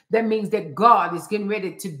 That means that God is getting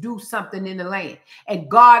ready to do something in the land.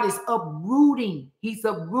 And God is uprooting. He's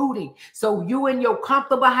uprooting. So you in your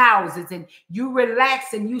comfortable houses and you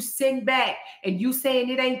relax and you sit back and you saying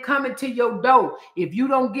it ain't coming to your door. If you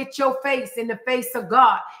don't get your face in the face of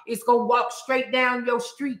God, it's going to walk straight down your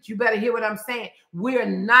street. You better hear what I'm saying. We're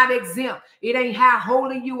not exempt. It ain't how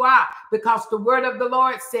holy you are, because the word of the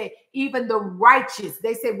Lord said, even the righteous,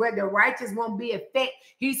 they said, well, the righteous won't be affected.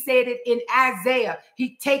 He said it in Isaiah.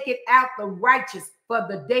 He taken out the righteous for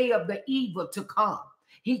the day of the evil to come.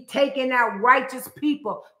 He taken out righteous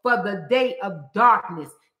people for the day of darkness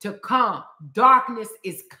to come. Darkness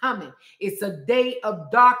is coming. It's a day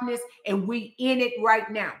of darkness, and we in it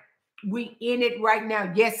right now. We in it right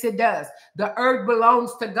now. Yes, it does. The earth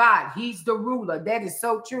belongs to God. He's the ruler. That is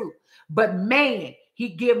so true. But man, he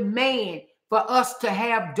give man for us to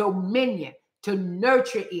have dominion, to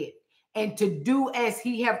nurture it, and to do as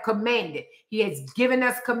he have commanded. He has given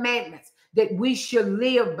us commandments that we should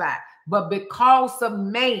live by. But because of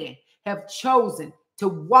man have chosen to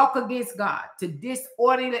walk against God, to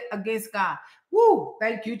disorder against God. Woo,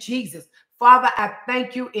 thank you, Jesus. Father, I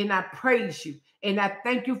thank you and I praise you. And I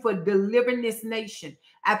thank you for delivering this nation.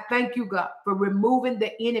 I thank you, God, for removing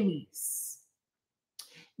the enemies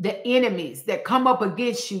the enemies that come up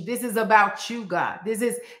against you. This is about you, God. This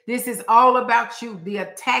is all about you. The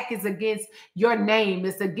attack is against your name.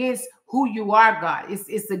 It's against who you are, God.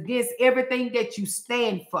 It's against everything that you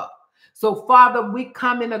stand for. So, Father, we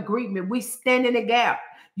come in agreement. We stand in the gap.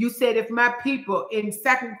 You said, if my people, in 2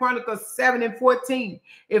 Chronicles 7:14,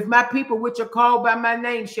 if my people which are called by my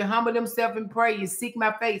name shall humble themselves and pray and seek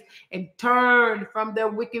my face and turn from their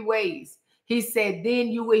wicked ways, he said, then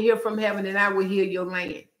you will hear from heaven and I will heal your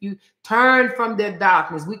land. You turn from their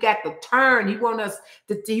darkness. We got to turn. He want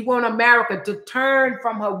America to turn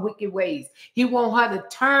from her wicked ways. He want her to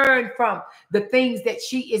turn from the things that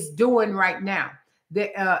she is doing right now.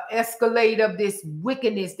 The escalade of this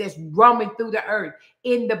wickedness that's roaming through the earth,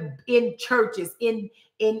 in churches, in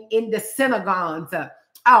the synagogues.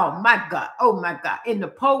 Oh my God, in the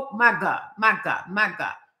Pope, my God,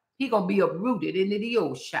 he gonna be uprooted in the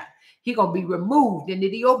ocean. He gonna be removed in the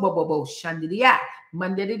the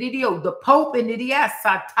Pope in the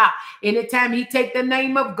sata. Anytime he take the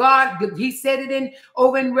name of God, he said it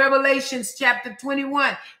over in Revelations chapter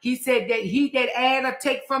 21. He said that he that add or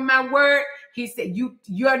take from my word, he said,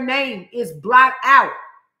 your name is blotted out.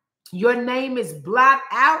 Your name is blotted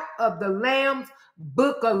out of the Lamb's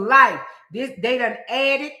book of life. They done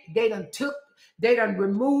added, they done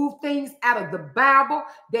removed things out of the Bible.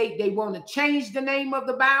 They want to change the name of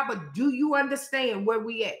the Bible. Do you understand where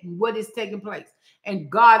we at and what is taking place?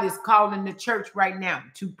 And God is calling the church right now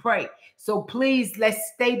to pray. So please,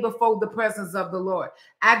 let's stay before the presence of the Lord.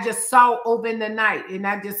 I just saw over in the night, and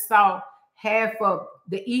I just saw half of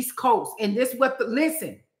the East Coast. And this is what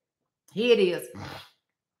listen, here it is.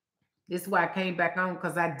 This is why I came back on,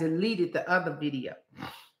 because I deleted the other video.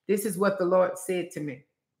 This is what the Lord said to me.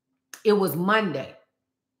 It was Monday,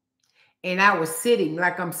 and I was sitting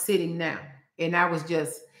like I'm sitting now, and I was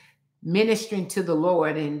just ministering to the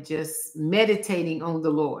Lord and just meditating on the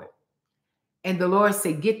Lord. And the Lord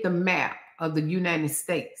said, get the map of the United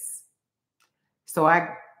States. So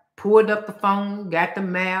I pulled up the phone, got the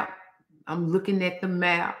map. I'm looking at the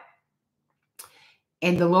map,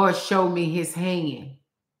 and the Lord showed me his hand.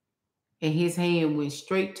 And his hand went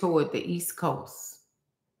straight toward the East Coast.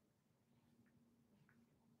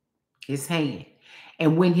 His hand.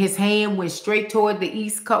 And when his hand went straight toward the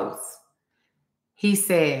East Coast, he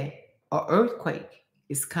said, an earthquake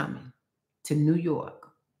is coming to New York.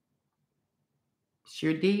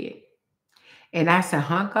 Sure did. And I said,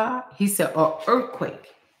 huh, God? He said, an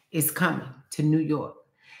earthquake is coming to New York.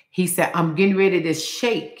 He said, I'm getting ready to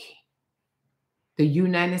shake the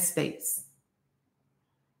United States.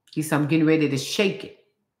 He said, I'm getting ready to shake it.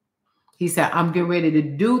 He said, I'm getting ready to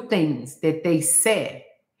do things that they said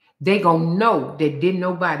they gonna know that didn't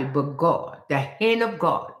nobody but God. The hand of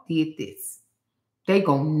God did this. They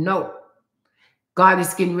gonna know. God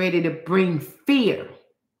is getting ready to bring fear.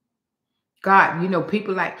 God,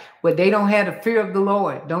 people like, well, they don't have the fear of the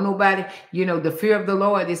Lord. Don't nobody, the fear of the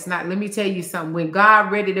Lord is not. Let me tell you something. When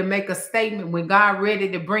God ready to make a statement, when God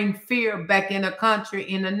ready to bring fear back in a country,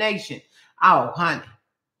 in a nation, oh, honey,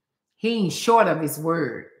 he ain't short of his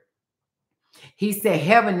word. He said,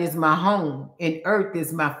 heaven is my home and earth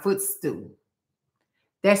is my footstool.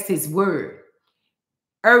 That's his word.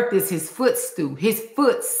 Earth is his footstool. His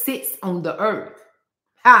foot sits on the earth.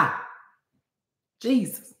 Ha!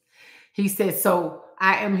 Jesus. He said, so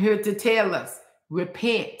I am here to tell us,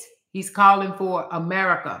 repent. He's calling for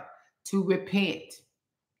America to repent.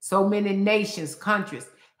 So many nations, countries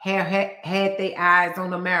have had their eyes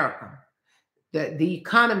on America. The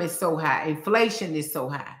economy is so high. Inflation is so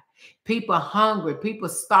high. People are hungry. People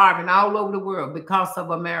starving all over the world because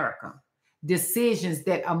of America. Decisions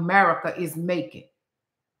that America is making.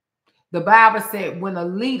 The Bible said when a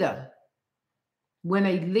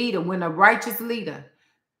righteous leader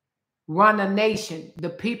run a nation, the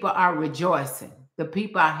people are rejoicing. The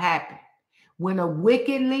people are happy. When a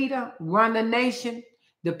wicked leader run a nation,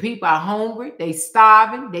 the people are hungry. They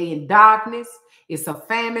starving. They in darkness. It's a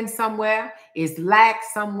famine somewhere. It's lack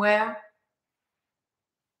somewhere.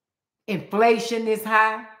 Inflation is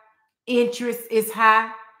high. Interest is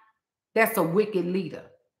high. That's a wicked leader.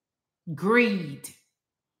 Greed.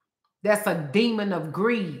 That's a demon of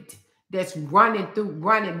greed that's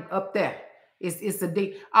running up there. It's a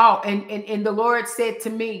demon. Oh, and the Lord said to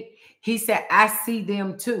me, he said, I see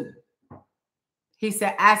them too. He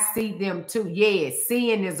said, I see them too. Yes,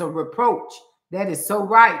 sin is a reproach. That is so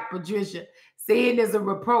right, Patricia. Sin is a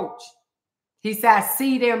reproach. He said, I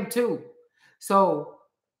see them too. So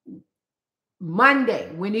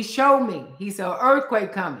Monday, when he showed me, he said, an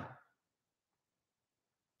earthquake coming.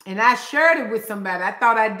 And I shared it with somebody. I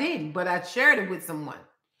thought I didn't, but I shared it with someone.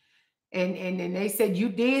 And they said, you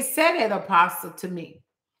did say that, Apostle, to me.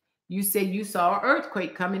 You said you saw an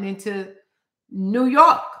earthquake coming into New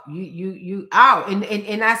York. You out.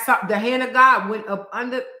 And I saw the hand of God went up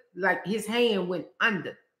under, like his hand went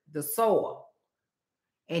under the soil.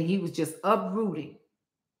 And he was just uprooting.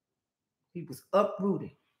 He was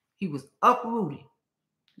uprooting. He was uprooting.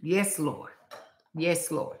 Yes, Lord. Yes,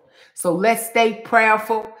 Lord. So let's stay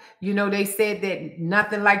prayerful. You know, they said that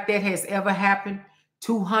nothing like that has ever happened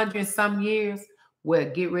 200 some years. Well,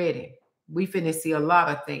 get ready. We finna see a lot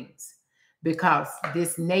of things because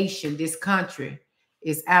this nation, this country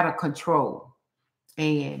is out of control.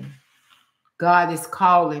 And God is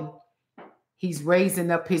calling. He's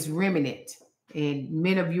raising up his remnant. And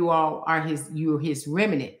many of you all are you're his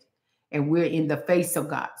remnant. And we're in the face of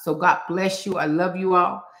God. So God bless you. I love you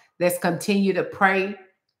all. Let's continue to pray.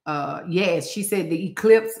 Yes, she said the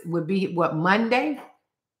eclipse would be what, Monday?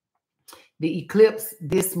 The eclipse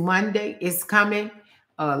this Monday is coming.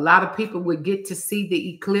 A lot of people would get to see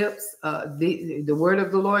the eclipse. The word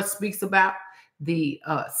of the Lord speaks about the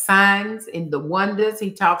signs and the wonders.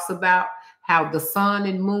 He talks about how the sun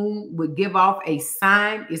and moon would give off a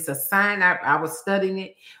sign. It's a sign. I was studying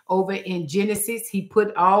it over in Genesis. He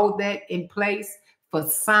put all that in place for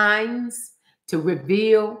signs to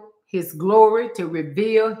reveal his glory, to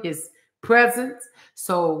reveal his presence.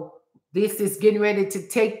 So this is getting ready to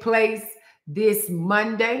take place this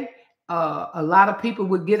Monday. A lot of people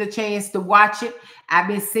would get a chance to watch it. I've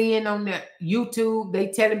been seeing on the YouTube, they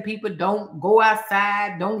telling people don't go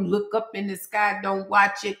outside, don't look up in the sky, don't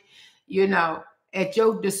watch it. You know, at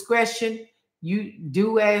your discretion, you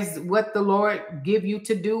do as what the Lord give you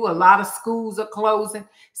to do. A lot of schools are closing.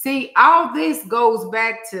 See, all this goes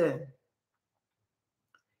back to,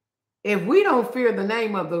 if we don't fear the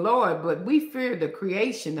name of the Lord, but we fear the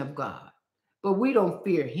creation of God, but we don't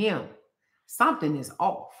fear him, something is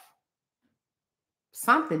off.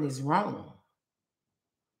 Something is wrong.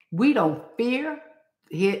 We don't fear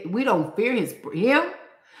him,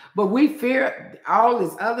 but we fear all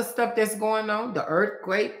this other stuff that's going on, the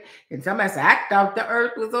earthquake. And somebody said, I thought the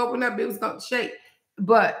earth was open up, it was going to shake.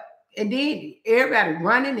 But, and then everybody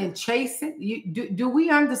running and chasing. Do we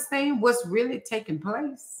understand what's really taking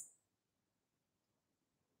place?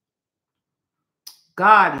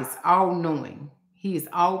 God is all-knowing. He is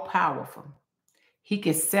all-powerful. He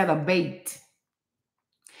can set a bait.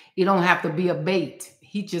 It don't have to be a bait.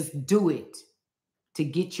 He just do it to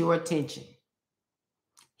get your attention.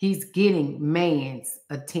 He's getting man's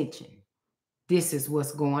attention. This is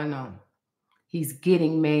what's going on. He's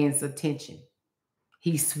getting man's attention.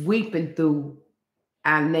 He's sweeping through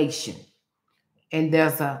our nation. And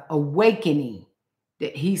there's an awakening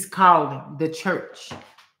that he's calling the church.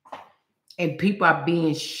 And people are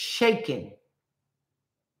being shaken.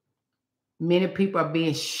 Many people are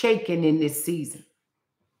being shaken in this season.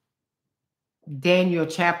 Daniel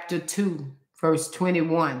chapter 2, verse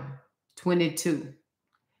 21, 22.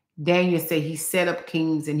 Daniel said he set up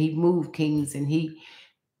kings and he moved kings and he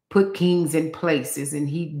put kings in places and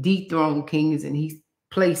he dethroned kings and he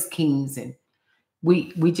placed kings. And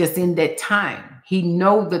we just in that time. He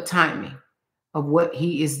know the timing of what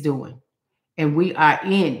he is doing. And we are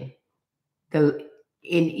in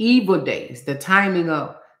evil days. The timing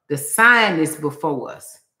of the sign is before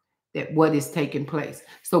us, that what is taking place.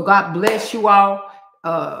 So God bless you all.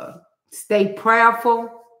 Stay prayerful.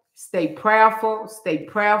 Stay prayerful. Stay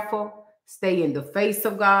prayerful. Stay in the face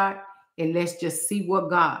of God. And let's just see what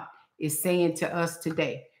God is saying to us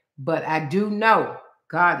today. But I do know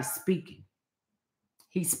God is speaking.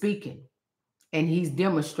 He's speaking. And he's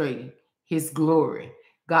demonstrating his glory.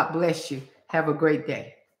 God bless you. Have a great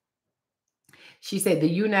day. She said the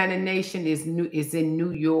United Nations is in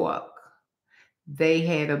New York. They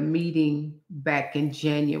had a meeting back in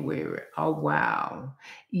January. Oh, wow.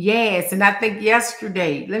 Yes. And I think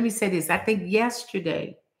yesterday, let me say this. I think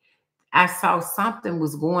yesterday I saw something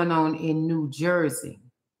was going on in New Jersey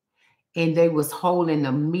and they was holding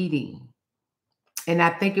a meeting. And I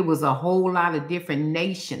think it was a whole lot of different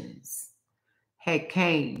nations had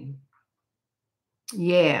came.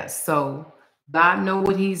 Yeah. So God know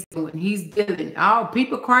what he's doing. He's dealing. Oh,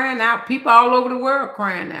 people crying out. People all over the world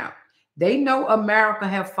crying out. They know America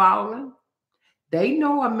have fallen. They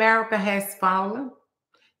know America has fallen.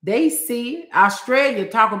 They see it. Australia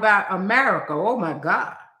talk about America. Oh my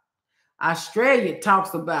God. Australia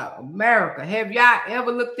talks about America. Have y'all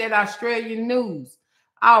ever looked at Australian news?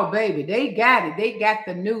 Oh, baby, they got it. They got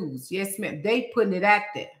the news. Yes, ma'am. They putting it out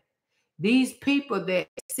there. These people that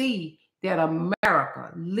see that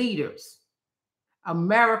America leaders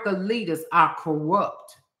are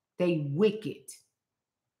corrupt. They wicked.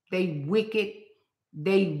 They wicked.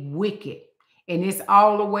 They wicked. And it's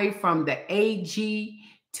all the way from the AG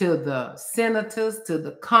to the senators, to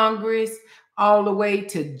the Congress, all the way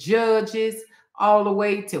to judges, all the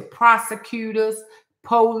way to prosecutors,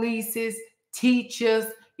 polices, teachers,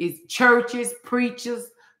 it's churches, preachers,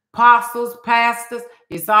 apostles, pastors.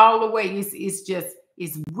 It's all the way. It's just,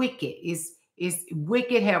 it's wicked. It's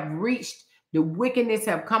wicked have reached, the wickedness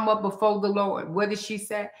have come up before the Lord. What did she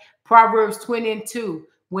say? Proverbs 20:2.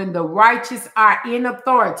 When the righteous are in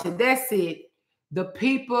authority, that's it, the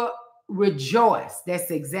people rejoice. That's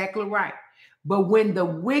exactly right. But when the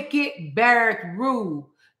wicked beareth rule,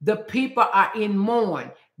 the people are in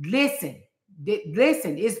mourn. Listen,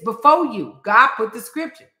 listen, it's before you. God put the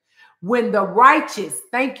scripture. When the righteous,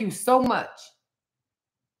 thank you so much.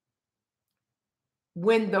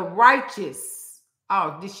 When the righteous,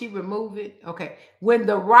 oh, did she remove it? Okay. When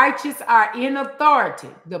the righteous are in authority,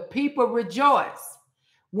 the people rejoice.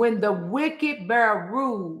 When the wicked bear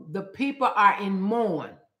rule, the people are in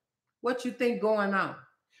mourn. What you think going on?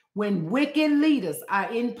 When wicked leaders are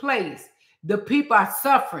in place, the people are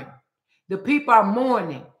suffering. The people are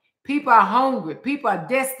mourning. People are hungry. People are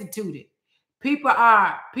destituted. People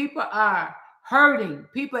are hurting.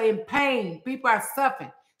 People in pain. People are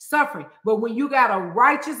suffering. But when you got a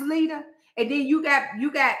righteous leader, and then you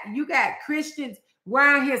got Christians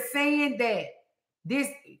around here saying that this,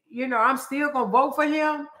 you know, I'm still gonna vote for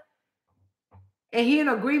him, and he in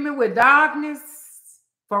agreement with darkness.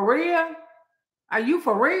 For real? Are you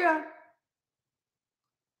for real?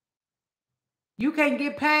 You can't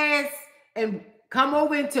get past and come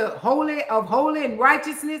over into holy and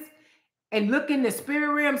righteousness and look in the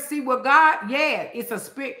spirit realm, see what God, yeah, it's a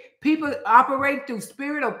spirit. People operate through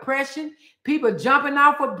spirit oppression. People jumping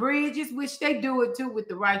off of bridges, which they do it too with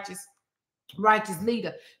the righteous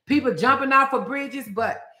leader. People jumping off of bridges,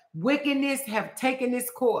 but wickedness have taken its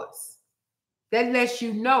course. That lets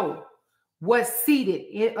you know what's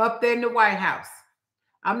seated up there in the White House.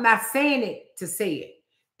 I'm not saying it to say it.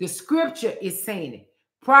 The scripture is saying it.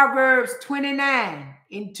 Proverbs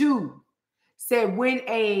 29:2 said, when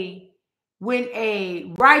a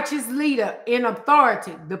righteous leader in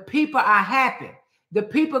authority, the people are happy. The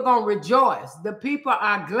people gonna rejoice. The people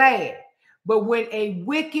are glad. But when a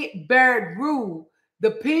wicked bear rule,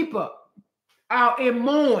 the people are in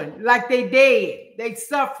mourn, like they dead. They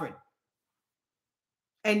suffering.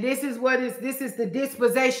 And this is the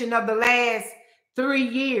disposition of the last 3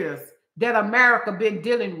 years that America been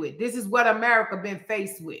dealing with. This is what America been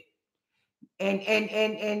faced with. And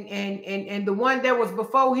the one that was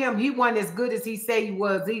before him, he wasn't as good as he said he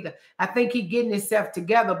was either. I think he getting himself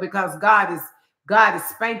together because God is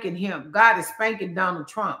spanking him. God is spanking Donald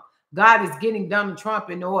Trump. God is getting Donald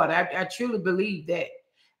Trump in order. I truly believe that.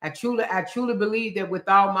 I truly believe that with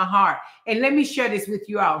all my heart. And let me share this with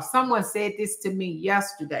you all. Someone said this to me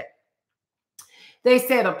yesterday. They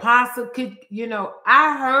said, Apostle, could, you know,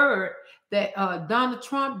 I heard that Donald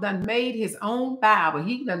Trump done made his own Bible.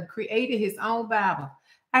 He done created his own Bible.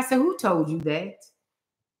 I said, who told you that?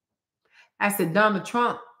 I said, Donald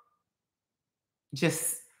Trump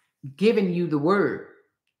just giving you the word.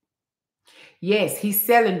 Yes, he's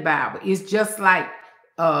selling Bible. It's just like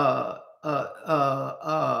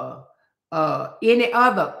any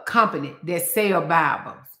other company that sell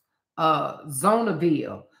Bibles,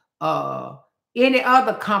 Zonaville, any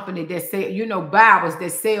other company that sell, you know, Bibles,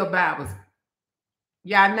 that sell Bibles.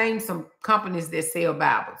 Y'all name some companies that sell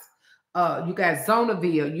Bibles. You got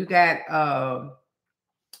Zonaville, you got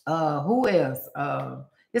who else?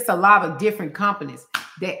 It's a lot of different companies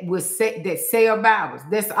that sell Bibles.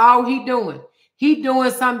 That's all he doing. He doing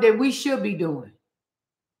something that we should be doing.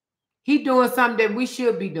 He doing something that we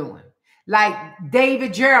should be doing. Like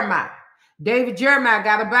David Jeremiah. David Jeremiah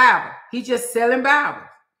got a Bible. He just selling Bibles.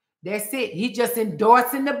 That's it. He just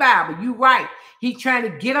endorsing the Bible. You right. He trying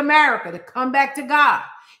to get America to come back to God.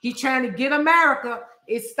 He trying to get America.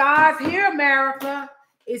 It starts here, America.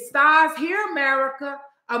 It starts here, America.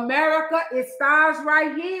 America, it starts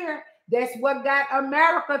right here. That's what got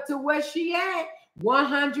America to where she at.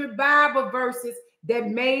 100 Bible verses that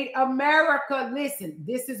made America. Listen,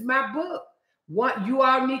 this is my book. What you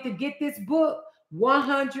all need to get this book.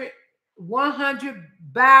 100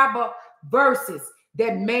 Bible verses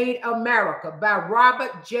that made America by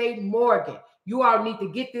Robert J. Morgan. You all need to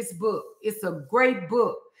get this book. It's a great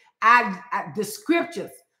book. The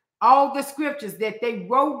scriptures, all the scriptures that they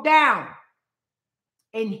wrote down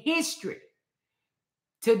in history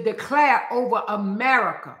to declare over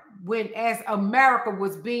America when as America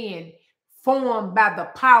was being formed by the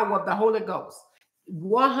power of the Holy Ghost.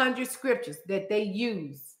 100 scriptures that they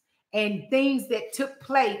use and things that took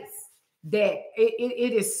place that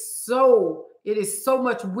it is so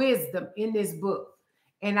much wisdom in this book.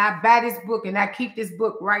 And I buy this book and I keep this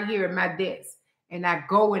book right here at my desk. And I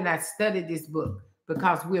go and I study this book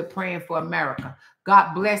because we're praying for America.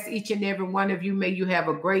 God bless each and every one of you. May you have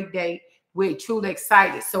a great day. We're truly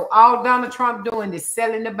excited. So all Donald Trump doing is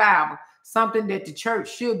selling the Bible, something that the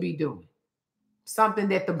church should be doing, something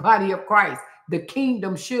that the body of Christ, the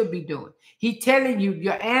kingdom should be doing. He telling you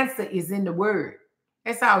your answer is in the word.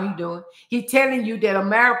 That's all he doing. He telling you that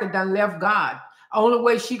America done left God. Only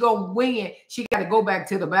way she gonna win, she got to go back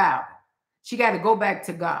to the Bible. She got to go back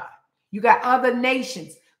to God. You got other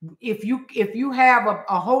nations. If you have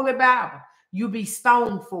a holy Bible, you be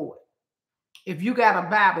stoned for it. If you got a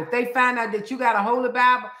Bible, if they find out that you got a holy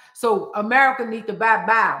Bible, so America need to buy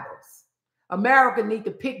Bibles. America need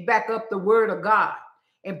to pick back up the word of God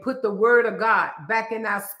and put the word of God back in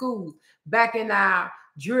our schools, back in our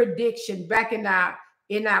jurisdiction, back in our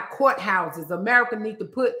courthouses. America need to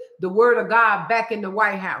put the word of God back in the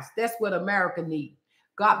White House. That's what America needs.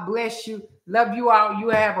 God bless you. Love you all. You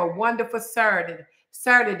have a wonderful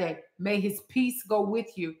Saturday. May his peace go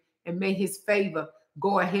with you and may his favor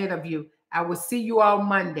go ahead of you. I will see you all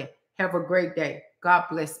Monday. Have a great day. God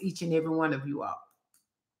bless each and every one of you all.